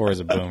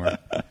 Corey's a boomer,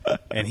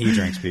 and he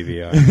drinks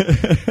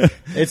PBR.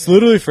 It's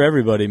literally for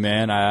everybody,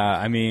 man.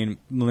 I mean,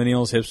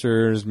 millennials,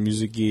 hipsters,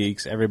 music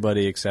geeks,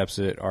 everybody accepts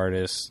it.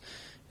 Artists,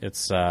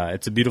 it's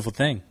a beautiful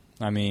thing.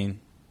 I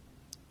mean,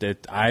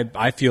 that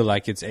I feel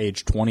like it's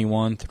age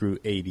 21 through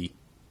 80.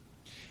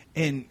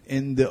 And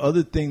the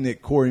other thing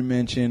that Corey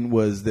mentioned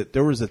was that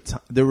there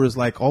was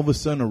like all of a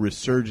sudden a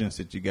resurgence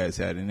that you guys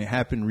had, and it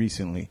happened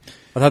recently.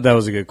 I thought that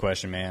was a good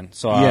question, man.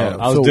 So Yeah,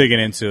 I was so- digging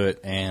into it,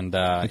 and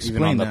even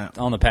Explain that.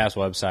 on the PABST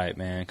website,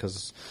 man,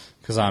 because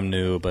I'm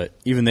new, but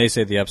even they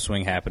say the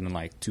upswing happened in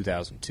like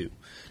 2002.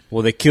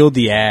 Well, they killed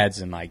the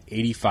ads in like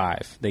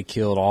 85. They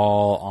killed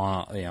all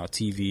on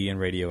TV and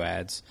radio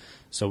ads.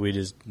 So we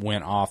just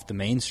went off the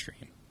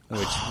mainstream,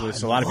 which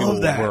was a lot of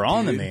people were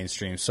on the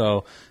mainstream.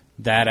 So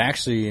that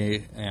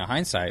actually,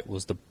 hindsight,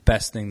 was the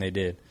best thing they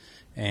did.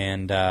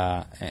 And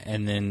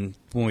then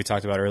when we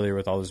talked about earlier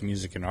with all this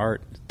music and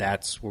art,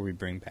 that's where we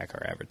bring back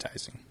our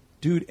advertising.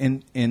 Dude,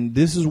 and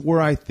this is where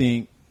I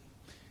think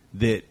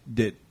that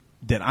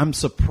I'm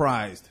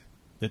surprised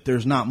that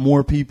there's not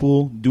more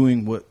people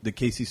doing what the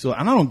KC Soul,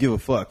 and I don't give a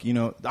fuck.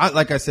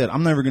 Like I said,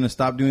 I'm never going to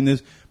stop doing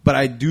this, but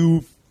I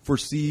do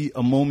foresee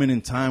a moment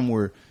in time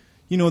where,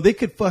 they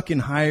could fucking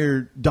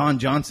hire Don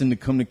Johnson to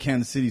come to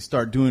Kansas City,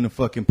 start doing a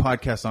fucking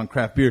podcast on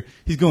craft beer.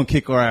 He's going to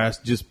kick our ass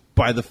just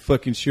by the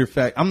fucking sheer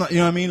fact. I'm not, you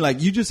know what I mean?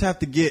 Like, you just have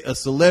to get a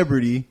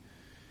celebrity,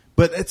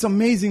 but it's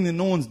amazing that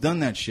no one's done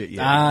that shit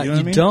yet. You know what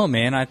I mean? Don't,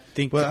 man. I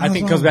think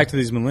it comes back to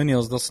these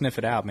millennials. They'll sniff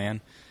it out,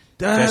 man.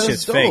 That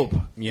shit's dope.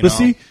 fake. But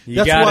see,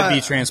 you gotta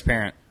be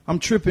transparent. I'm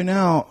tripping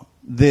out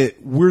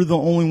that we're the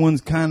only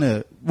ones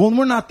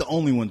we're not the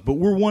only ones, but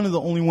we're one of the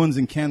only ones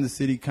in Kansas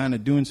City kind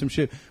of doing some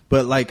shit.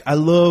 But like, I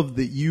love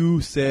that you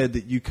said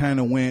that you kind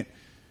of went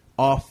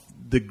off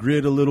the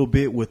grid a little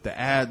bit with the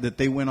ad, that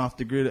they went off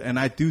the grid. And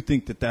I do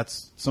think that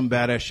that's some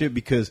badass shit,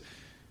 because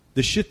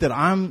the shit that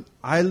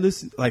I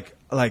listen, like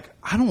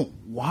I don't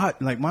watch,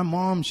 like my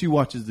mom, she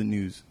watches the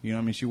news. You know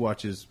what I mean? She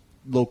watches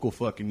local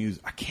fucking news.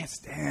 I can't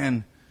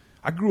stand.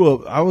 I grew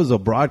up, I was a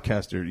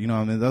broadcaster, I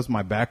mean, that's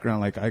my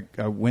background. Like,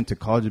 I went to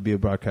college to be a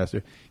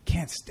broadcaster.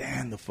 Can't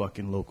stand the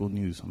fucking local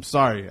news. I'm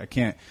sorry. I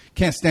can't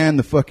stand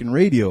the fucking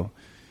radio,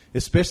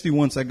 especially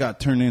once I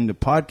got turned into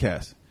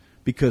podcasts,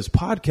 because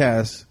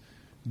podcasts,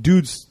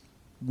 dudes,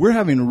 we're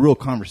having a real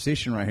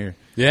conversation right here.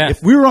 Yeah.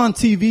 If we were on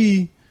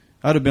TV,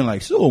 I'd have been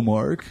like, so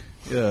Mark,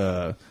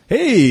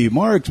 hey,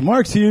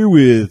 Mark's here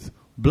with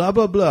blah,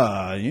 blah,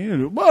 blah.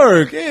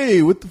 Mark,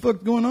 hey, what the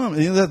fuck going on?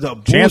 That's a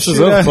Chances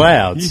bullshit. of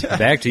clouds. Yeah.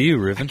 Back to you,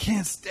 Riven. I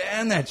can't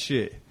stand that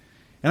shit.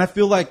 And I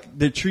feel like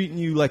they're treating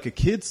you like a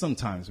kid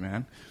sometimes,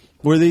 man.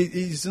 Where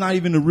he's not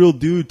even a real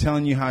dude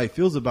telling you how he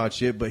feels about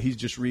shit, but he's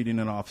just reading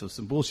it off of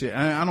some bullshit.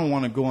 And I don't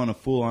want to go on a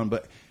full on,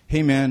 but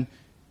hey, man,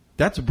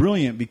 that's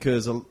brilliant,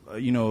 because, a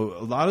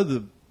lot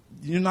of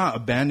you're not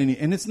abandoning,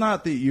 and it's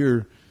not that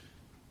you're,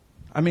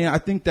 I mean, I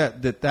think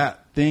that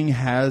thing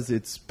has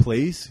its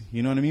place,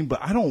 you know what I mean?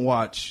 But I don't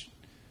watch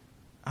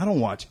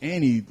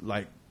any,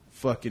 like,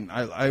 fucking,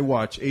 I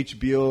watch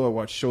HBO, I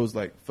watch shows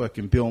like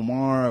fucking Bill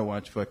Maher, I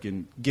watch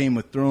fucking Game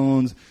of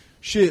Thrones,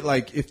 shit,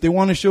 like, if they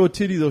want to show a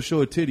titty, they'll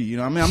show a titty,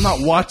 I mean, I'm not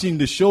watching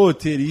to show a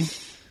titty,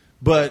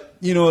 but,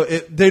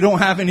 they don't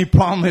have any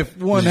problem if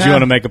one Did you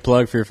want to make a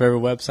plug for your favorite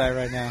website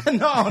right now?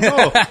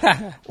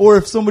 No. Or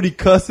if somebody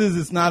cusses,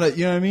 it's not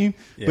you know what I mean?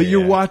 Yeah, but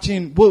you're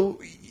watching, well,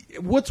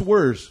 what's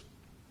worse?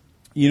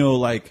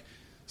 Like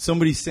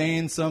somebody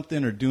saying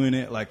something or doing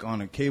it like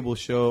on a cable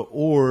show,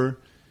 or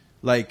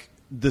like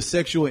the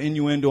sexual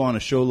innuendo on a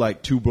show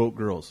like Two Broke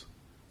Girls,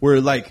 where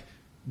like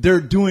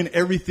they're doing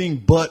everything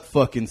but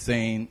fucking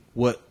saying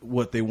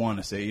what they want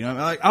to say.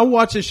 Like, I'll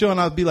watch a show and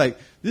I'll be like,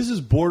 this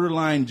is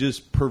borderline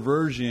just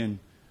perversion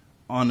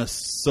on a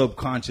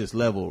subconscious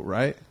level,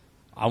 right?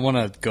 I want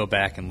to go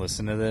back and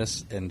listen to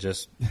this and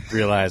just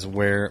realize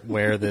where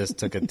this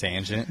took a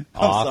tangent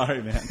off. I'm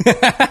sorry, man.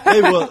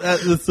 Hey, well,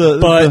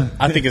 but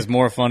I think it's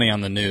more funny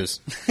on the news.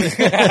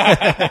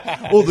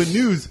 Well, the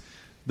news,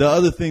 the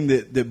other thing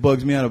that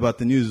bugs me out about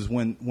the news is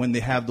when they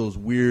have those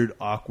weird,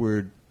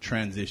 awkward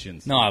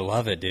transitions. No, I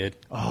love it, dude.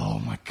 Oh,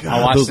 my God.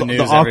 I watch the news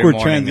the every awkward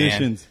morning,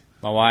 transitions.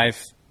 Man. My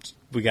wife,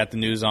 we got the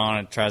news on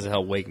and tries to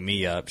help wake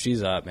me up.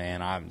 She's up,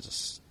 man. I'm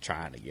just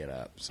trying to get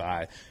up. So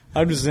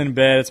I'm just in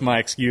bed. It's my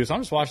excuse.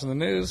 I'm just watching the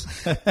news.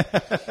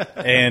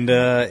 And,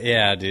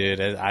 yeah, dude,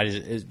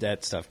 that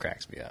stuff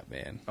cracks me up,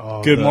 man.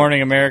 Oh, Good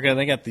Morning America.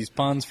 They got these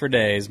puns for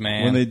days,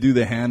 man. When they do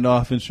the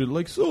handoff and shit,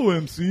 like, so,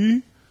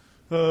 MC,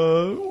 how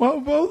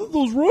about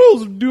those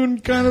Royals are doing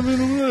kind of in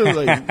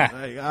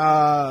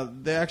a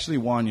they actually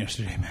won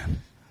yesterday,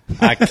 man.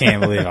 I can't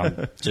believe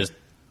I just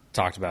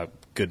talked about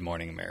Good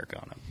Morning America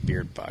on a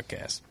beard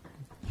podcast.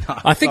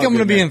 I think I'm going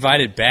to be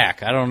invited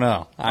back. I don't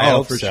know. I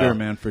hope for so. Sure,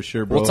 man. For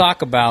sure, bro. We'll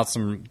talk about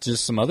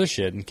some other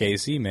shit in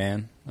KC,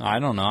 man. I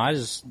don't know. I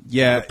just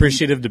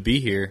appreciative to be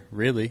here,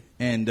 really.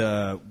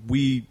 And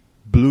we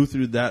blew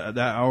through that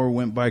hour,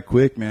 went by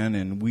quick, man,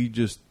 and we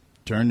just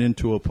turned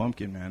into a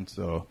pumpkin, man.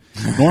 So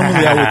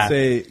normally I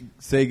would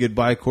say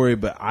goodbye, Corey,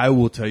 but I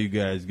will tell you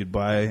guys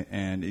goodbye.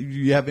 And do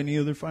you have any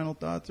other final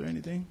thoughts or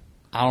anything?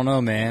 I don't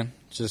know, man.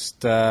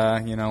 Just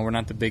we're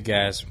not the big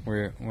guys.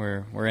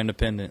 We're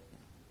independent.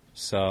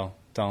 So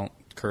don't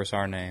curse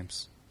our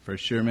names. For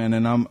sure, man.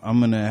 And I'm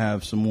gonna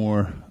have some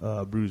more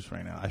brews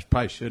right now. I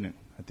probably shouldn't.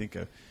 I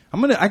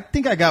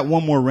think I got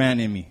one more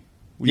rant in me.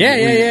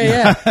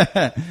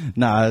 Yeah.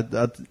 Nah,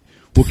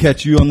 We'll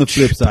catch you on the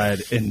flip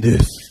side, and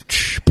this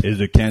is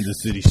the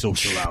Kansas City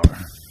Social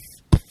Hour.